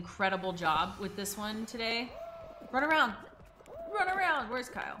an incredible job with this one today. Run around. Run around. Where's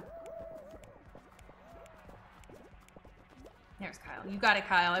Kyle? There's Kyle. You got it,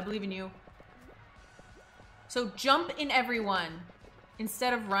 Kyle. I believe in you. So jump in everyone.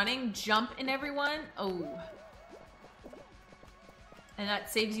 Instead of running, jump in everyone. Oh. And that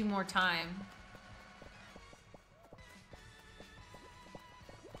saves you more time.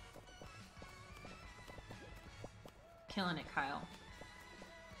 Killing it, Kyle.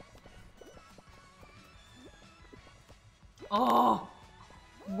 Oh!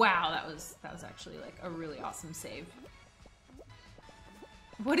 Wow, that was actually like a really awesome save.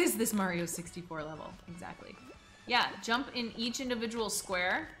 What is this Mario 64 level? Exactly. Yeah, jump in each individual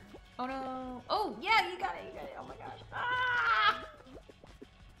square. Oh no. Oh, yeah, you got it, you got it. Oh my gosh. Ah!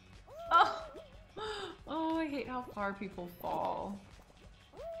 Oh. Oh, I hate how far people fall.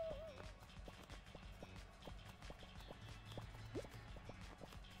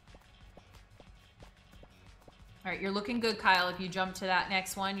 All right, you're looking good, Kyle. If you jump to that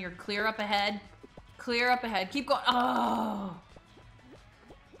next one, you're clear up ahead. Clear up ahead. Keep going. Oh.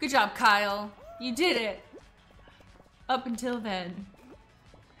 Good job, Kyle. You did it. Up until then.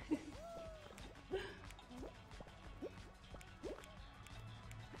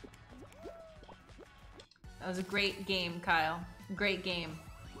 That was a great game, Kyle. Great game.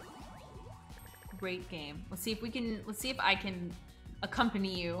 Great game. Let's see if I can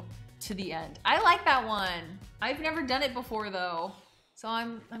accompany you to the end. I like that one. I've never done it before though. So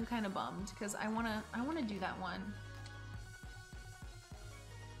I'm kind of bummed because I want to do that one.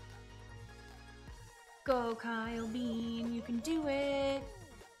 Go Kyle Bean, you can do it.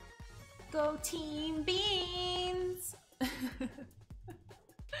 Go Team Beans. That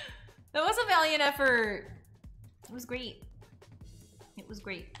was a valiant effort. It was great. It was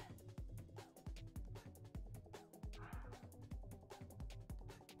great.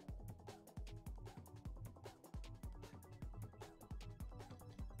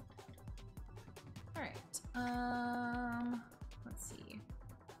 All right. Let's see.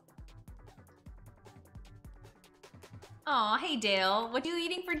 Aw, hey Dale. What are you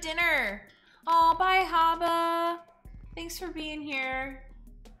eating for dinner? Aw, bye Haba. Thanks for being here.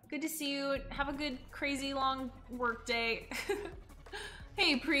 Good to see you. Have a good, crazy, long work day.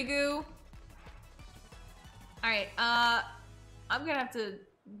 Hey, Prigu. Alright, I'm gonna have to...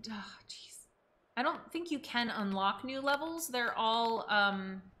 Oh, jeez. I don't think you can unlock new levels. They're all,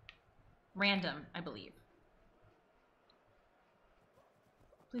 random, I believe.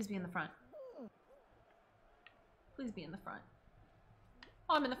 Please be in the front. Please be in the front.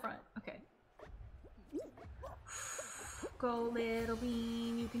 Oh, I'm in the front. Okay. Go little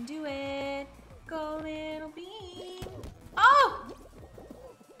bean, you can do it. Go little bean. Oh!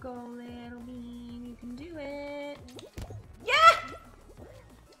 Go little bean, you can do it. Yeah!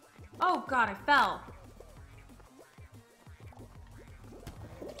 Oh god, I fell.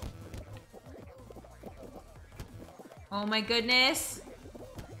 Oh my goodness.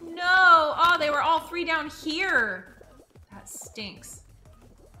 No! Oh, they were all three down here. That stinks.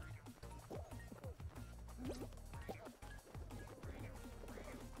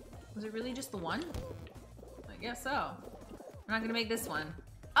 Was it really just the one? I guess so. I'm not gonna make this one.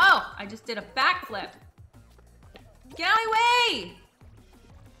 Oh! I just did a backflip. Get out of my way!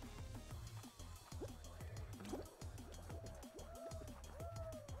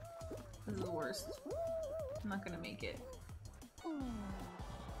 This is the worst. I'm not gonna make it. I'm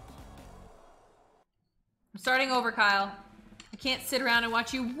starting over, Kyle. I can't sit around and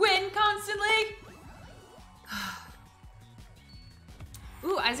watch you win constantly!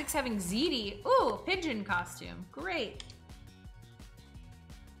 Ooh, Isaac's having ZD. Ooh, pigeon costume. Great.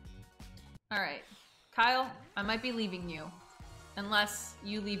 Alright. Kyle, I might be leaving you. Unless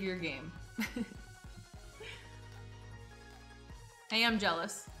you leave your game. I am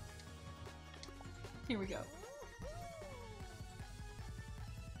jealous. Here we go.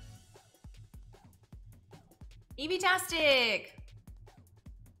 Eevee-tastic!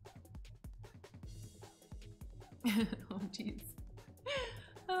 Oh, jeez.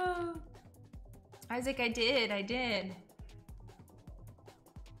 Oh. Isaac, I did.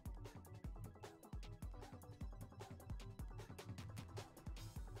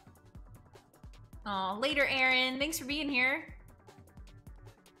 Aw, later, Aaron. Thanks for being here.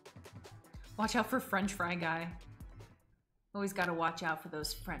 Watch out for French fry guy. Always gotta watch out for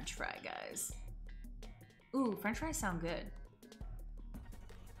those French fry guys. Ooh, French fries sound good.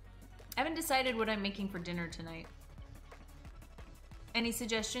 I haven't decided what I'm making for dinner tonight. Any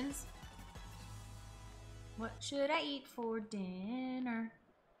suggestions? What should I eat for dinner?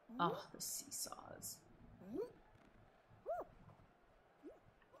 Oh, the seesaws.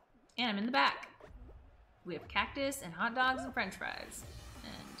 And I'm in the back. We have cactus and hot dogs and French fries.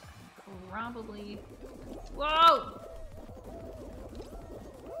 And I'm probably... Whoa!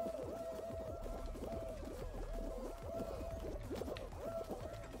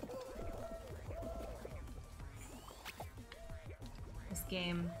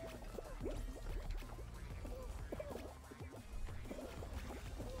 game.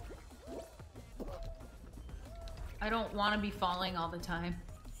 I don't want to be falling all the time.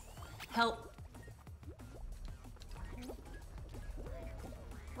 Help.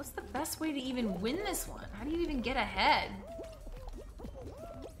 What's the best way to even win this one? How do you even get ahead?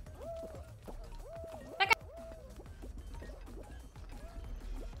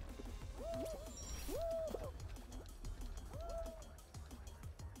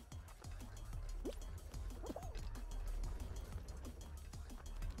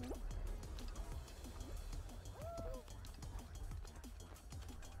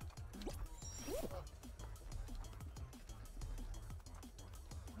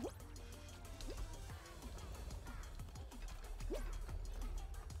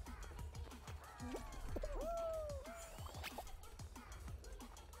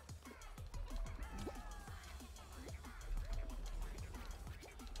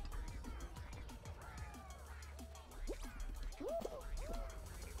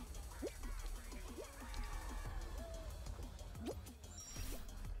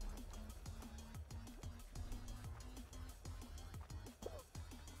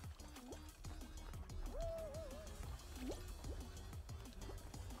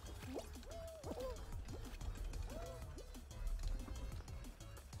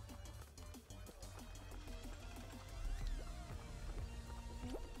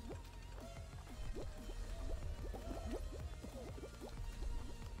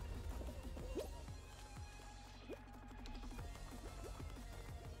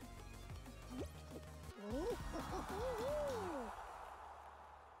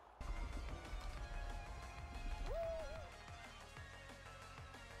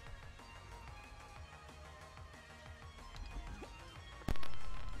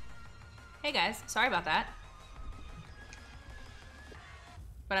 Hey guys, sorry about that.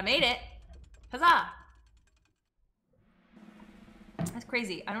 But I made it. Huzzah! That's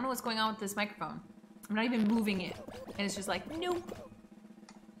crazy. I don't know what's going on with this microphone. I'm not even moving it. And it's just like, nope.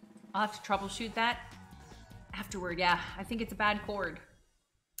 I'll have to troubleshoot that afterward. Yeah, I think it's a bad cord.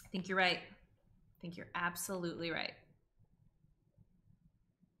 I think you're right. I think you're absolutely right.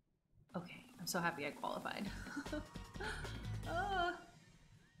 Okay, I'm so happy I qualified.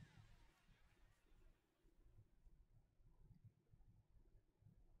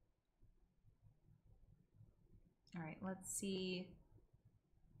 All right, let's see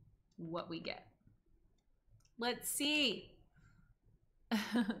what we get. Let's see.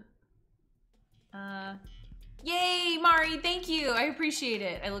 Yay, Mari, thank you. I appreciate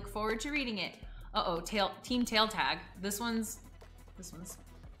it. I look forward to reading it. Uh-oh, team tail tag. This one's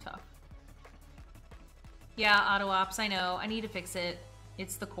tough. Yeah, auto ops, I know. I need to fix it.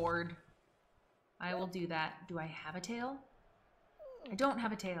 It's the cord. I will do that. Do I have a tail? I don't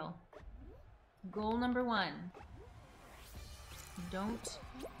have a tail. Goal number 1. Don't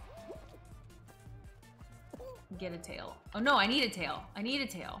get a tail. Oh no, I need a tail. I need a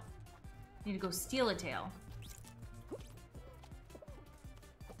tail. I need to go steal a tail.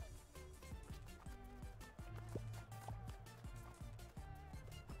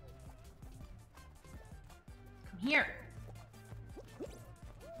 Come here.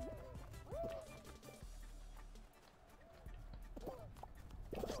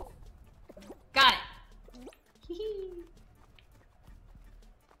 Got it.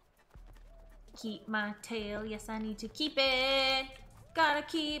 Keep my tail. Yes, I need to keep it. Gotta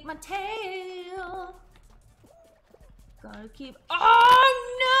keep my tail. Gotta keep.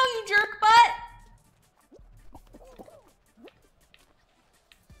 Oh no, you jerk butt!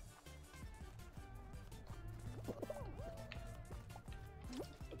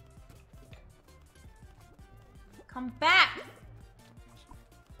 Come back!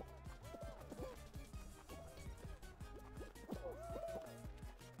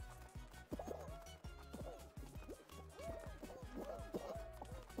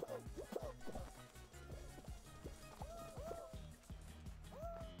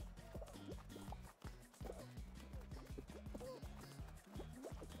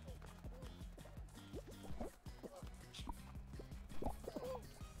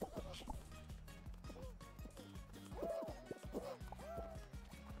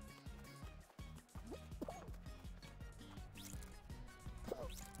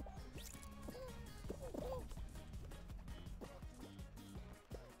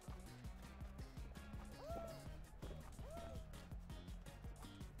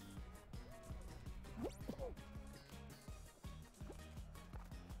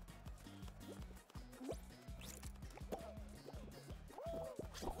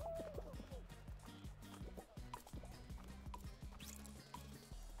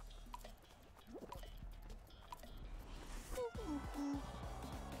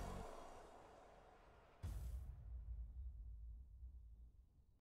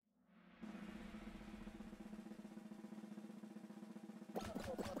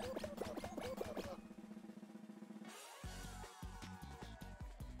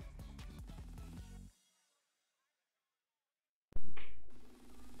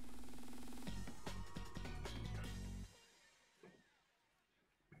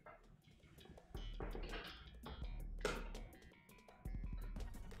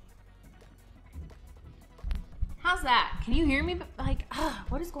 How's that? Can you hear me? Like,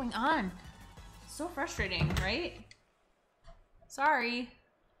 what is going on? So frustrating, right? Sorry.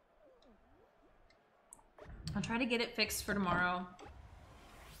 I'll try to get it fixed for tomorrow.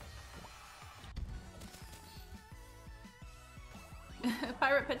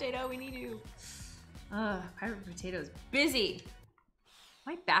 Pirate Potato, we need you. Pirate Potato's busy.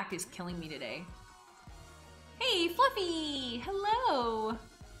 My back is killing me today. Hey, Fluffy! Hello!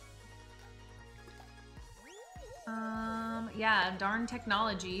 Yeah, darn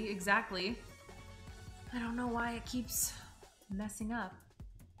technology, exactly. I don't know why it keeps messing up.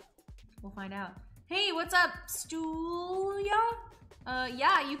 We'll find out. Hey, what's up, Stulia?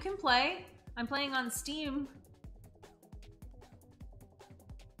 Yeah, you can play. I'm playing on Steam.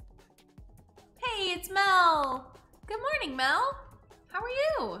 Hey, it's Mel! Good morning, Mel! How are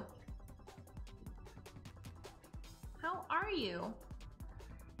you? How are you?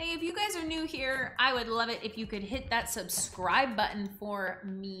 Hey, if you guys are new here, I would love it if you could hit that subscribe button for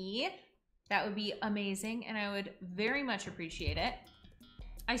me. That would be amazing, and I would very much appreciate it.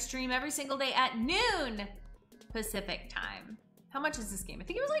 I stream every single day at noon Pacific time. How much is this game? I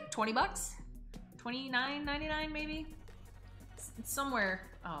think it was like 20 bucks? $29.99 maybe? It's somewhere.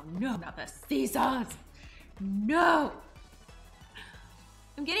 Oh no, not the Caesars. No!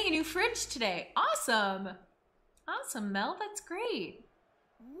 I'm getting a new fridge today. Awesome! Awesome, Mel, that's great.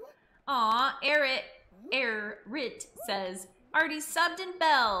 Aw, Erit says, already subbed in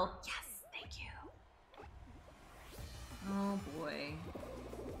Bell. Yes, thank you. Oh boy.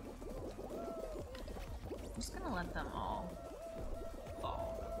 I'm just gonna let them all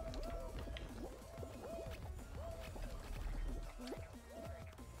fall.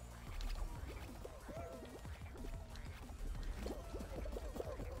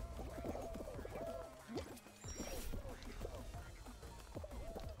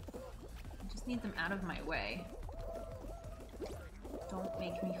 Need them out of my way. Don't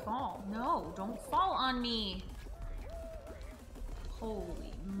make me fall. No, don't fall on me.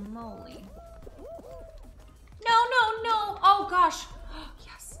 Holy moly. No, no, no. Oh gosh.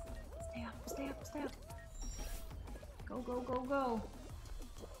 Yes. Stay up, stay up, stay up. Go, go, go, go.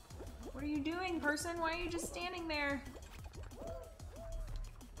 What are you doing, person? Why are you just standing there?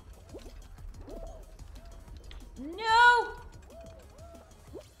 No!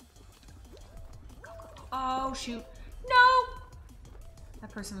 Oh, shoot. No!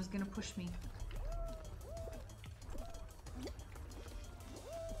 That person was gonna push me.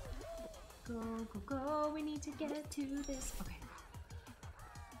 Go, go, go. We need to get to this. Okay.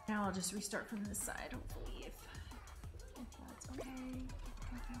 Now I'll just restart from this side, hopefully, if that's okay.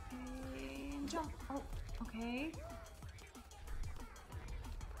 Okay, and jump. Oh, okay.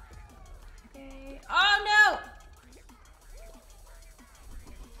 Okay. Oh, no!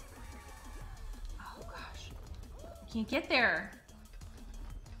 Can't get there.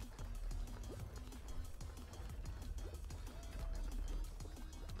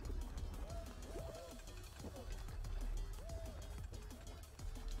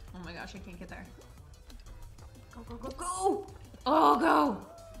 Oh my gosh, I can't get there. Go, go, go, go! Oh, go!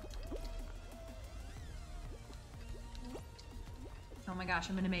 Oh my gosh,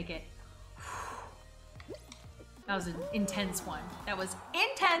 I'm gonna make it. That was an intense one. That was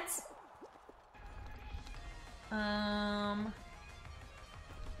intense!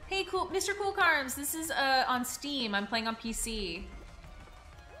 Hey, cool, Mr. Cool Carms, this is on Steam. I'm playing on PC.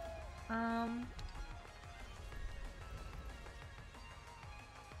 I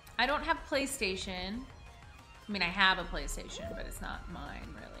don't have PlayStation. I mean, I have a PlayStation, but it's not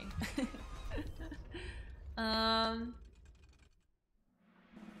mine, really.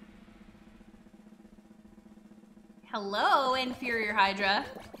 Hello, Inferior Hydra.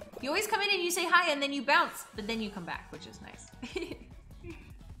 You always come in and you say hi and then you bounce, but then you come back, which is nice.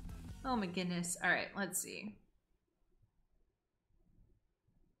 Oh my goodness. All right, let's see.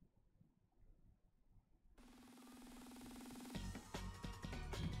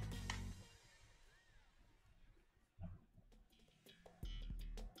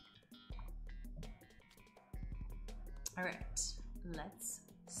 All right, let's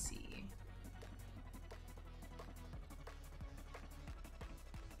see.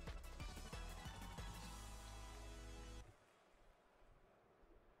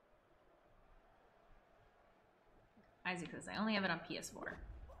 Isaac says, I only have it on PS4.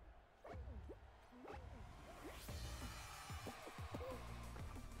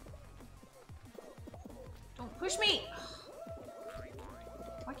 Don't push me!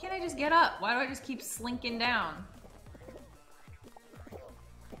 Why can't I just get up? Why do I just keep slinking down?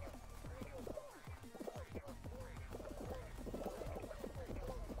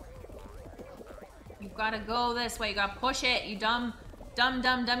 You You've gotta go this way. You gotta push it, you dummy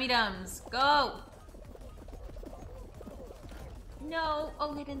dums. Go! No!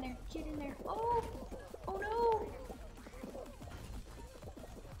 Oh, get in there. Get in there. Oh! Oh no!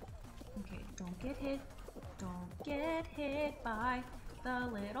 Okay, don't get hit. Don't get hit by the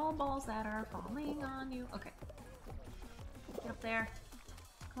little balls that are falling on you. Okay. Get up there.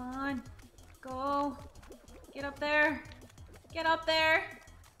 Come on. Go. Get up there. Get up there.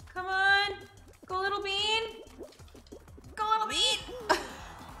 Come on. Go, little bean. Go, little bean.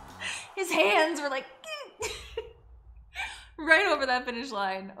 His hands were like right over that finish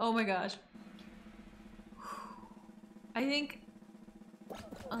line. Oh my gosh. I think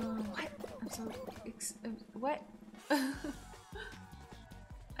what? I'm so what?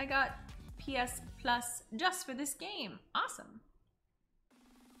 I got PS Plus just for this game. Awesome.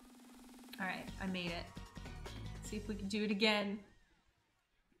 All right, I made it. Let's see if we can do it again.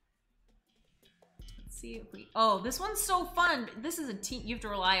 Let's see if we... Oh, this one's so fun. This is a team. You have to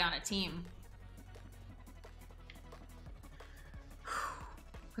rely on a team.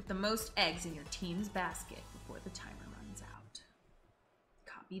 Put the most eggs in your team's basket before the timer runs out.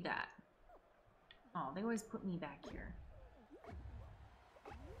 Copy that. Oh, they always put me back here.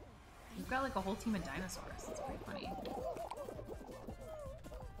 You've got like a whole team of dinosaurs. It's pretty funny.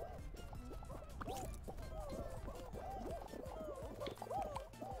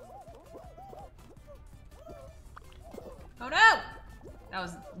 Oh no! That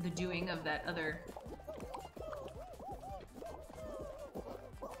was the doing of that other...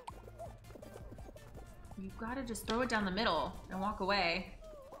 You've got to just throw it down the middle and walk away.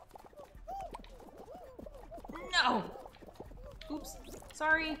 No! Oops.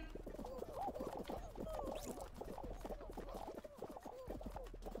 Sorry.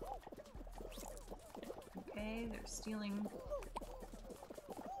 Okay, they're stealing.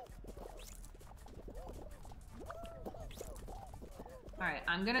 Alright,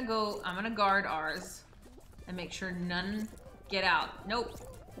 I'm gonna guard ours and make sure none get out. Nope.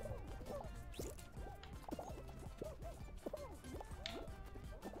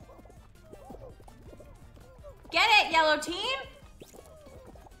 Get it, yellow team!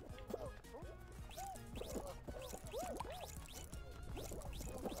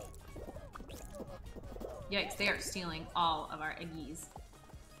 Yikes, they are stealing all of our eggies.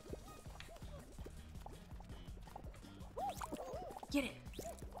 Get it!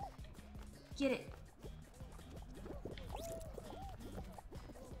 Get it!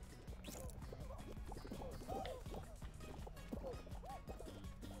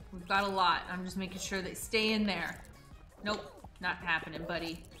 We've got a lot. I'm just making sure they stay in there. Nope, not happening,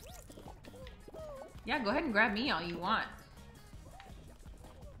 buddy. Yeah, go ahead and grab me all you want.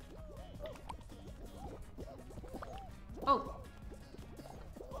 Oh.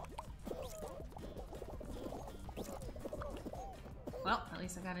 Well, at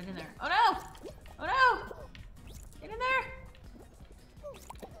least I got it in there. Oh no! Oh no! Get in there!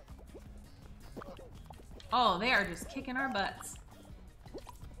 Oh, they are just kicking our butts.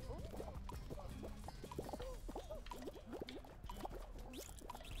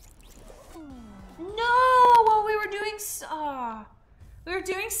 No! Well, we were doing so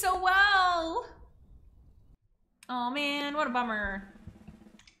well. Oh man, what a bummer.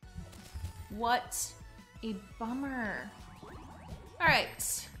 What a bummer. All right,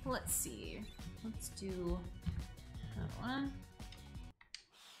 let's see. Let's do that one.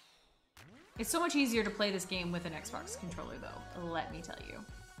 It's so much easier to play this game with an Xbox controller though, let me tell you.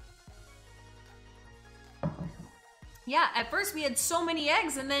 Yeah, at first we had so many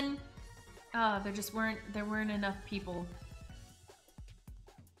eggs and then there weren't enough people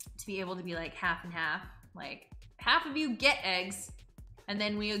to be able to be like half and half. Like half of you get eggs and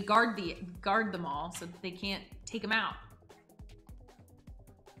then we guard them all so that they can't take them out.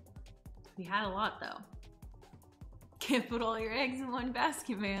 We had a lot though. Can't put all your eggs in one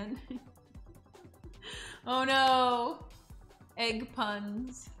basket, man. Oh no. Egg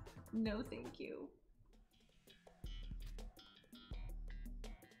puns. No, thank you.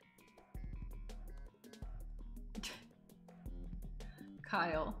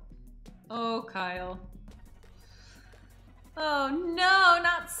 Kyle. Oh, Kyle. Oh no,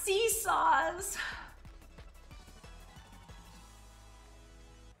 not seesaws.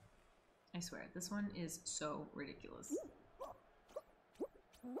 I swear, this one is so ridiculous.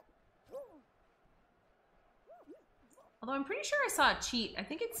 Although I'm pretty sure I saw a cheat. I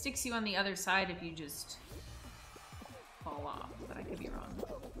think it sticks you on the other side if you just fall off, but I could be wrong.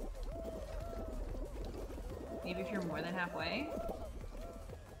 Maybe if you're more than halfway?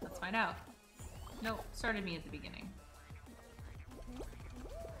 Let's find out. Nope, started me at the beginning.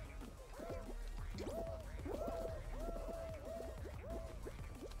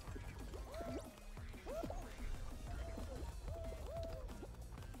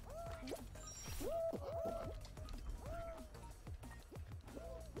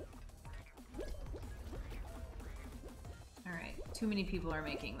 Too many people are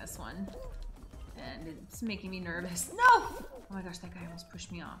making this one. And it's making me nervous. No! Oh my gosh, that guy almost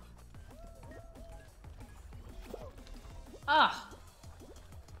pushed me off. Ugh.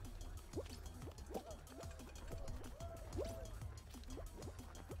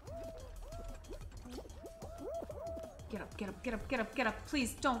 Get up, get up, get up, get up, get up.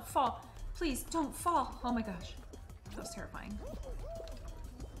 Please don't fall. Please don't fall. Oh my gosh. That was terrifying.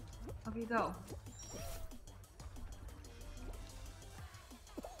 Over you go.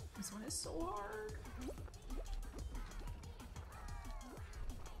 This one is so hard.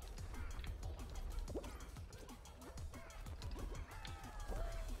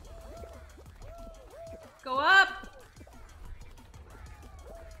 Go up!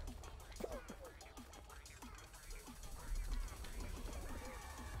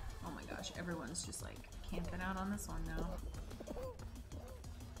 Oh my gosh, everyone's just like camping out on this one now.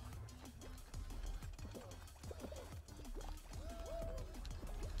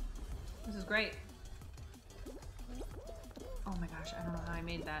 This is great. Oh my gosh, I don't know how I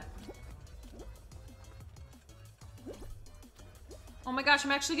made that. Oh my gosh,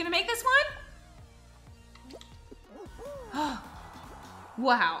 I'm actually gonna make this one?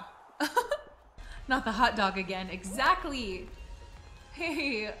 Wow. Not the hot dog again. Exactly.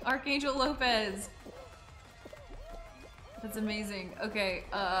 Hey, Archangel Lopez. That's amazing. Okay,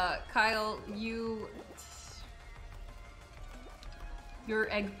 Kyle,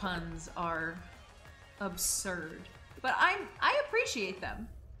 your egg puns are absurd, but I appreciate them.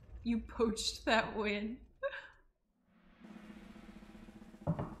 You poached that win.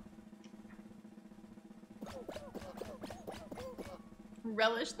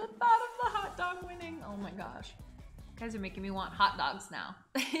 Relish the thought of the hot dog winning. Oh my gosh. You guys are making me want hot dogs now.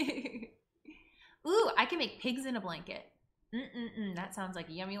 Ooh, I can make pigs in a blanket. That sounds like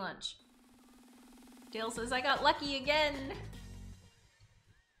a yummy lunch. Dale says I got lucky again.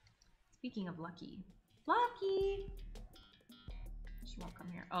 Speaking of lucky. Lucky! She won't come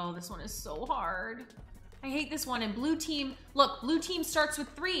here. Oh, this one is so hard. I hate this one. And blue team, look, blue team starts with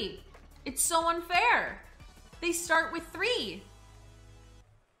 3. It's so unfair. They start with 3.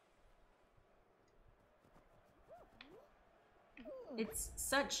 It's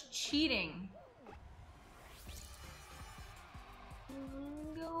such cheating.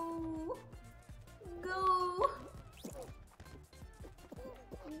 Go. Go.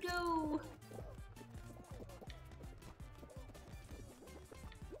 Go.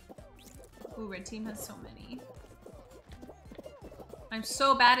 Ooh, red team has so many. I'm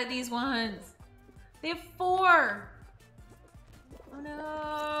so bad at these ones. They have 4. Oh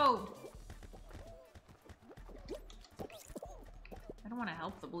no. I don't want to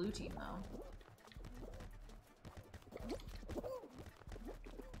help the blue team though.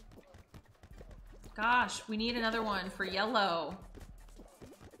 Gosh, we need another one for yellow.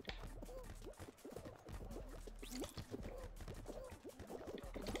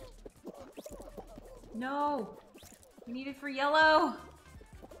 No, we need it for yellow.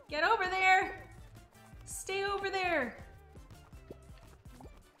 Get over there. Stay over there.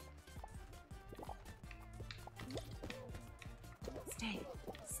 Stay,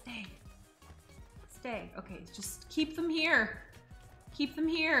 stay, stay. Okay, just keep them here. Keep them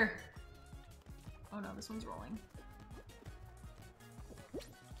here. Oh no, this one's rolling.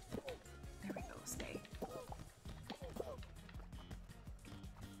 There we go, stay.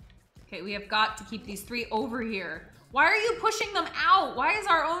 Okay, we have got to keep these 3 over here. Why are you pushing them out? Why is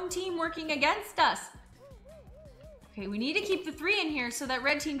our own team working against us? Okay, we need to keep the 3 in here so that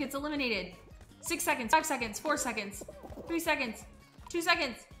red team gets eliminated. 6 seconds, 5 seconds, 4 seconds, 3 seconds, 2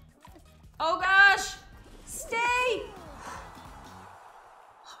 seconds. Oh gosh! Stay! Oh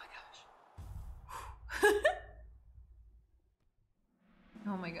my gosh.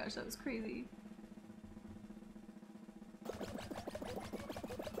 Oh my gosh, that was crazy.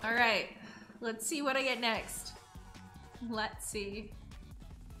 All right, let's see what I get next. Let's see.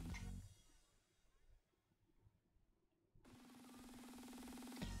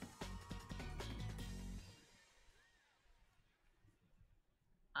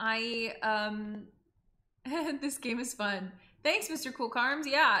 This game is fun. Thanks, Mr. Cool Carms.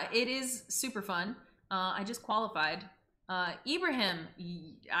 Yeah, it is super fun. I just qualified. Ibrahim,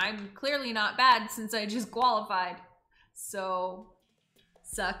 I'm clearly not bad since I just qualified. So,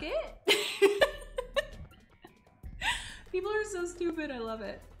 suck it. People are so stupid. I love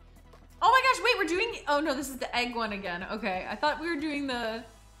it. Oh my gosh, wait, we're doing... Oh no, this is the egg one again. Okay, I thought we were doing the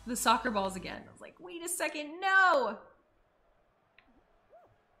soccer balls again. I was like, wait a second, no!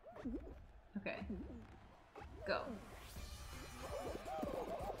 Okay. Go.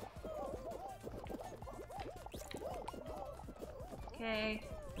 Okay.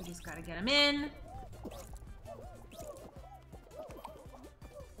 We just gotta get them in.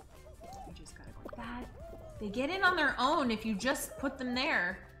 We just gotta go like that. They get in on their own if you just put them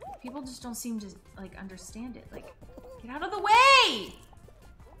there. People just don't seem to, like, understand it. Like, get out of the way!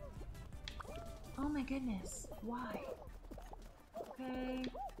 Oh my goodness. Why? Okay.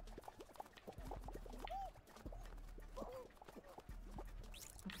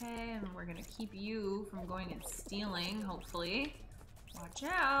 Okay, and we're gonna keep you from going and stealing, hopefully. Watch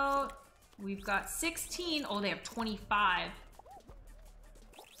out. We've got 16. Oh, they have 25.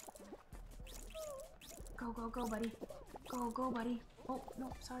 Go, go, go, buddy. Go, go, buddy. Oh,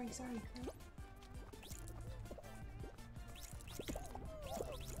 no, sorry.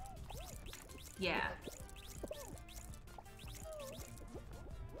 Yeah.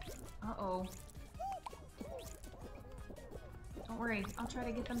 Uh-oh. Don't worry, I'll try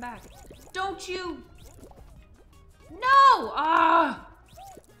to get them back. Don't you! No! Ah!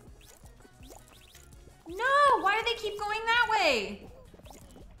 No! Why do they keep going that way?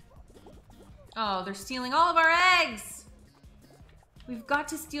 Oh, they're stealing all of our eggs! We've got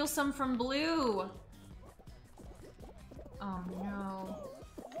to steal some from blue. Oh no.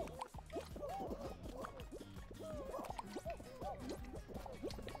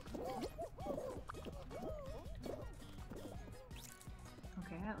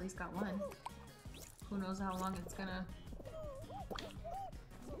 Okay, I at least got one. Who knows how long it's gonna...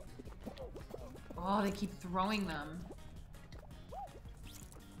 Oh, they keep throwing them.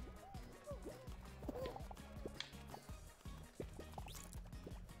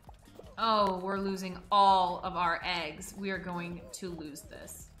 Oh, we're losing all of our eggs. We are going to lose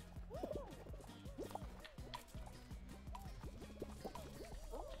this.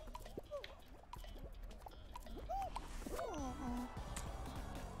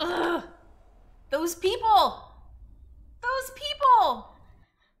 Ugh! Those people! Those people!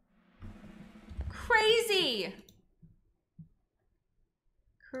 Crazy!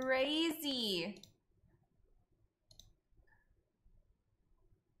 Crazy.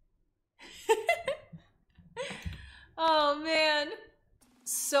 Oh man,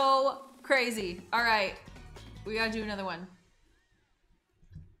 so crazy. All right, we gotta do another one.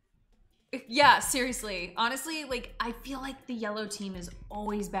 Yeah, seriously, honestly, like I feel like the yellow team is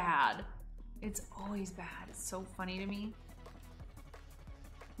always bad. It's always bad. It's so funny to me.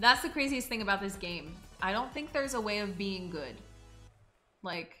 That's the craziest thing about this game. I don't think there's a way of being good.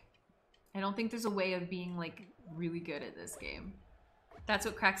 Like, I don't think there's a way of being like really good at this game. That's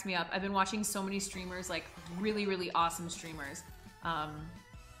what cracks me up. I've been watching so many streamers, like really, really awesome streamers,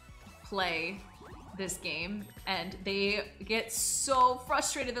 play this game, and they get so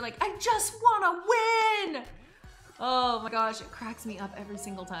frustrated. They're like, I just want to win! Oh my gosh, it cracks me up every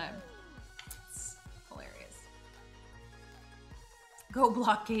single time. It's hilarious. Go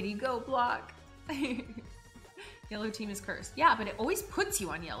block, Katie, go block. Yellow team is cursed. Yeah, but it always puts you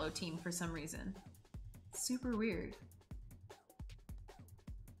on yellow team for some reason. Super weird.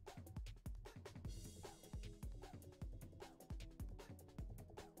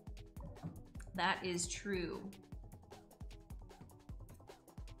 That is true.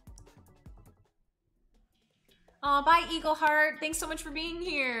 Aw, bye, Eagle Heart. Thanks so much for being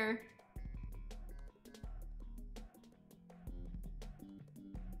here.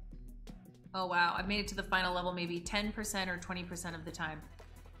 Oh, wow. I've made it to the final level maybe 10% or 20% of the time.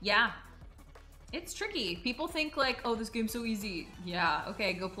 Yeah. It's tricky. People think like, oh, this game's so easy. Yeah,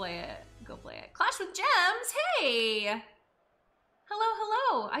 okay, go play it. Go play it. Clash with Gems, hey! Hello,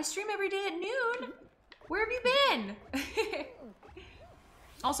 hello. I stream every day at noon. Where have you been?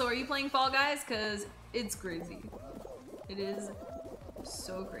 Also, are you playing Fall Guys? Because it's crazy. It is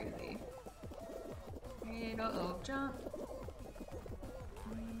so crazy. And uh-oh, jump.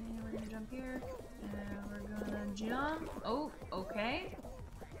 And we're gonna jump here. And we're gonna jump. Oh, okay.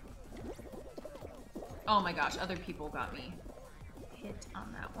 Oh my gosh, other people got me hit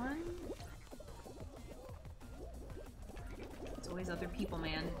on that one. It's always other people,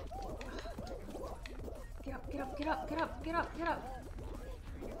 man. Get up, get up, get up, get up, get up, get up.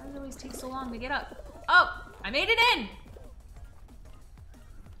 Why does it always take so long to get up? Oh, I made it in!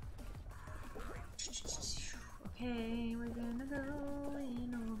 Okay, we're gonna go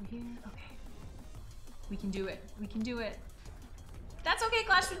in over here. Okay. We can do it. We can do it. That's okay,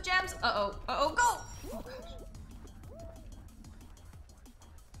 Clash with Gems. Uh-oh. Uh-oh, go! Oh, gosh.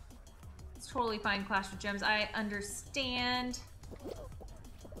 It's totally fine, Clash with Gems. I understand.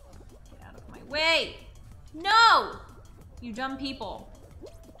 Get out of my way! No! You dumb people.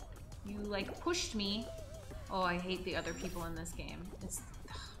 You, like, pushed me. Oh, I hate the other people in this game. It's...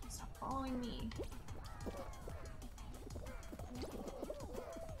 Stop following me.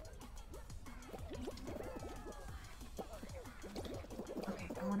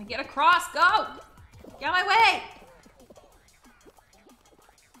 Get across, go! Get out of my way!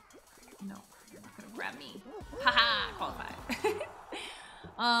 No, you're not gonna grab me. Haha, qualified.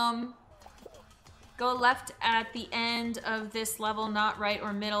 Go left at the end of this level, not right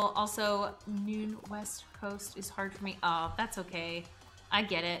or middle. Also, noon west coast is hard for me. Oh, that's okay. I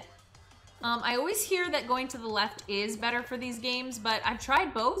get it. I always hear that going to the left is better for these games, but I've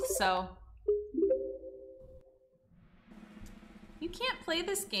tried both, so. You can't play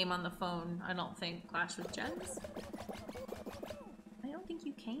this game on the phone, I don't think, Clash with Gens. I don't think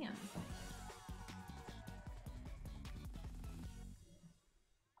you can.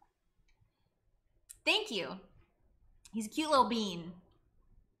 Thank you. He's a cute little bean.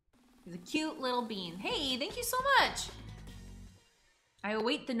 He's a cute little bean. Hey, thank you so much. I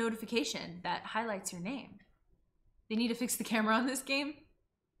await the notification that highlights your name. They need to fix the camera on this game?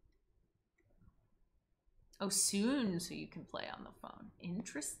 Oh, soon so you can play on the phone.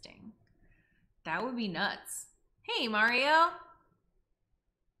 Interesting. That would be nuts. Hey, Mario.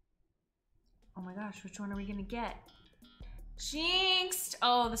 Oh my gosh, which one are we gonna get? Jinxed!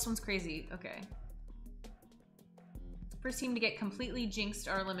 Oh, this one's crazy. Okay. First team to get completely jinxed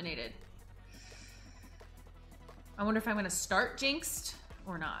are eliminated. I wonder if I'm gonna start jinxed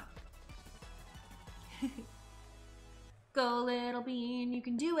or not. Go little bean, you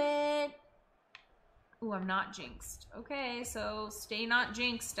can do it. Ooh, I'm not jinxed. Okay, so stay not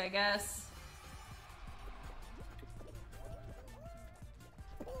jinxed, I guess.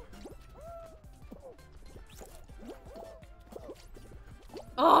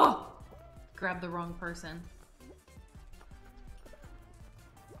 Oh! Grab the wrong person.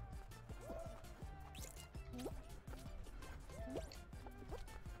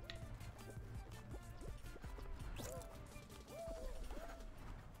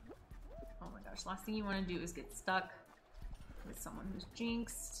 Last thing you want to do is get stuck with someone who's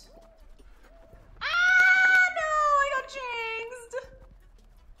jinxed. Ah, no, I got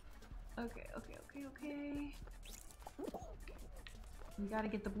jinxed. Okay. We gotta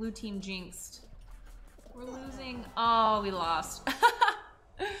get the blue team jinxed. We're losing. Oh, we lost.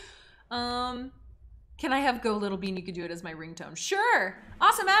 Can I have Go Little Bean? You could do it as my ringtone. Sure.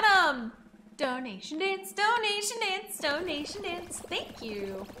 Awesome, Adam. Donation dance, donation dance, donation dance. Thank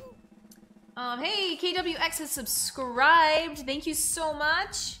you. Hey, KWX has subscribed. Thank you so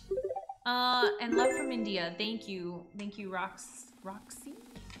much. And love from India. Thank you. Thank you, Roxy.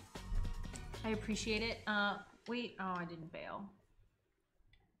 I appreciate it. Wait. Oh, I didn't bail.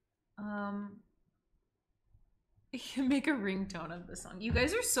 You can make a ringtone of the song. You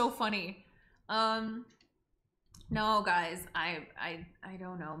guys are so funny. No, guys. I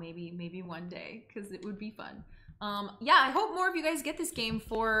don't know. Maybe one day, because it would be fun. Yeah, I hope more of you guys get this game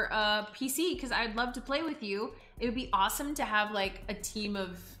for PC, because I'd love to play with you. It would be awesome to have like a team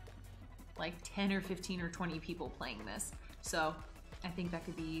of like 10 or 15 or 20 people playing this. So I think that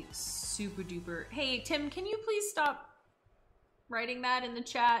could be super duper. Hey, Tim, can you please stop writing that in the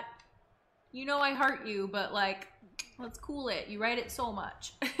chat? You know I heart you, but like, let's cool it. You write it so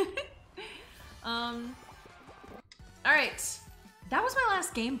much. All right, that was my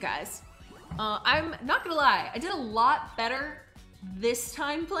last game, guys. I'm not gonna lie, I did a lot better this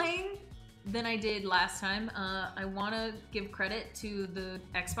time playing than I did last time. I want to give credit to the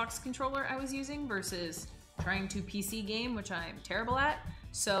Xbox controller I was using versus trying to PC game, which I'm terrible at.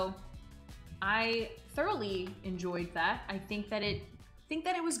 So I thoroughly enjoyed that. I think that it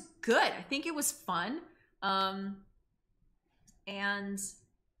was good. I think it was fun. And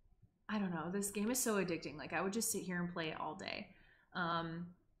I don't know, this game is so addicting. Like, I would just sit here and play it all day.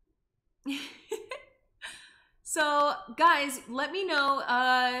 So guys, let me know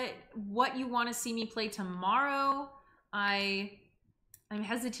what you want to see me play tomorrow. I'm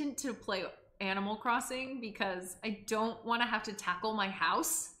hesitant to play Animal Crossing because I don't want to have to tackle my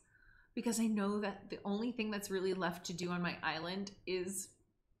house, because I know that the only thing that's really left to do on my island is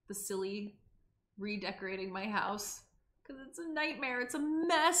the silly redecorating my house, because it's a nightmare. It's a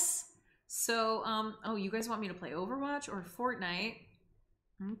mess. So oh, you guys want me to play Overwatch or Fortnite?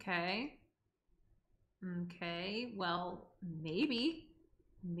 Okay, well, maybe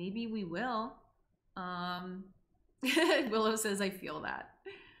we will. Willow says I feel that.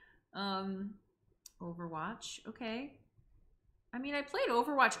 Overwatch, okay. I mean, I played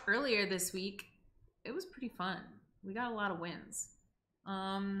Overwatch earlier this week. It was pretty fun. We got a lot of wins.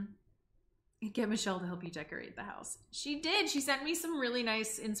 Get Michelle to help you decorate the house. She did. She sent me some really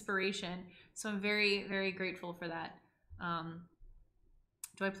nice inspiration, so I'm very, very grateful for that.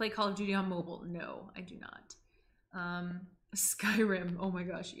 Do I play Call of Duty on mobile? No, I do not. Skyrim. Oh my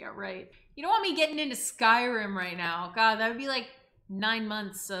gosh, yeah, right. You don't want me getting into Skyrim right now. God, that would be like 9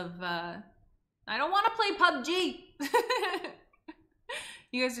 months of, I don't want to play PUBG.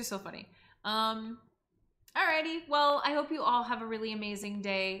 You guys are so funny. Alrighty, well, I hope you all have a really amazing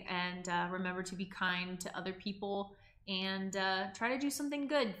day, and remember to be kind to other people, and try to do something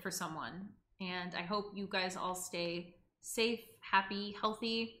good for someone. And I hope you guys all stay safe, happy,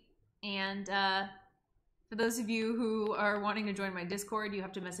 healthy, and for those of you who are wanting to join my Discord, you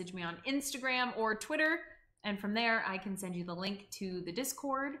have to message me on Instagram or Twitter, and from there I can send you the link to the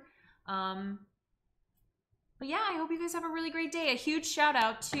Discord. But yeah, I hope you guys have a really great day. A huge shout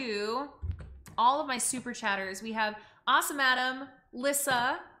out to all of my super chatters. We have Awesome Adam,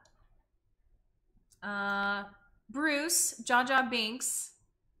 Lissa, Bruce, Jaja Binks.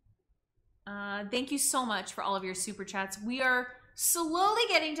 Thank you so much for all of your super chats. We are slowly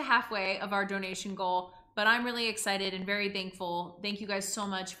getting to halfway of our donation goal, but I'm really excited and very thankful. Thank you guys so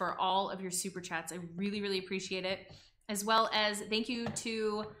much for all of your super chats. I really, really appreciate it. As well as thank you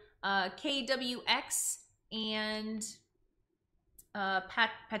to KWX and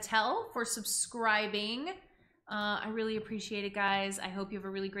Patel for subscribing. I really appreciate it, guys. I hope you have a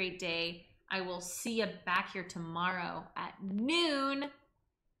really great day. I will see you back here tomorrow at noon,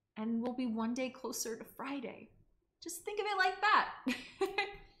 and we'll be one day closer to Friday. Just think of it like that.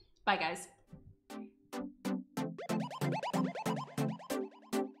 Bye, guys.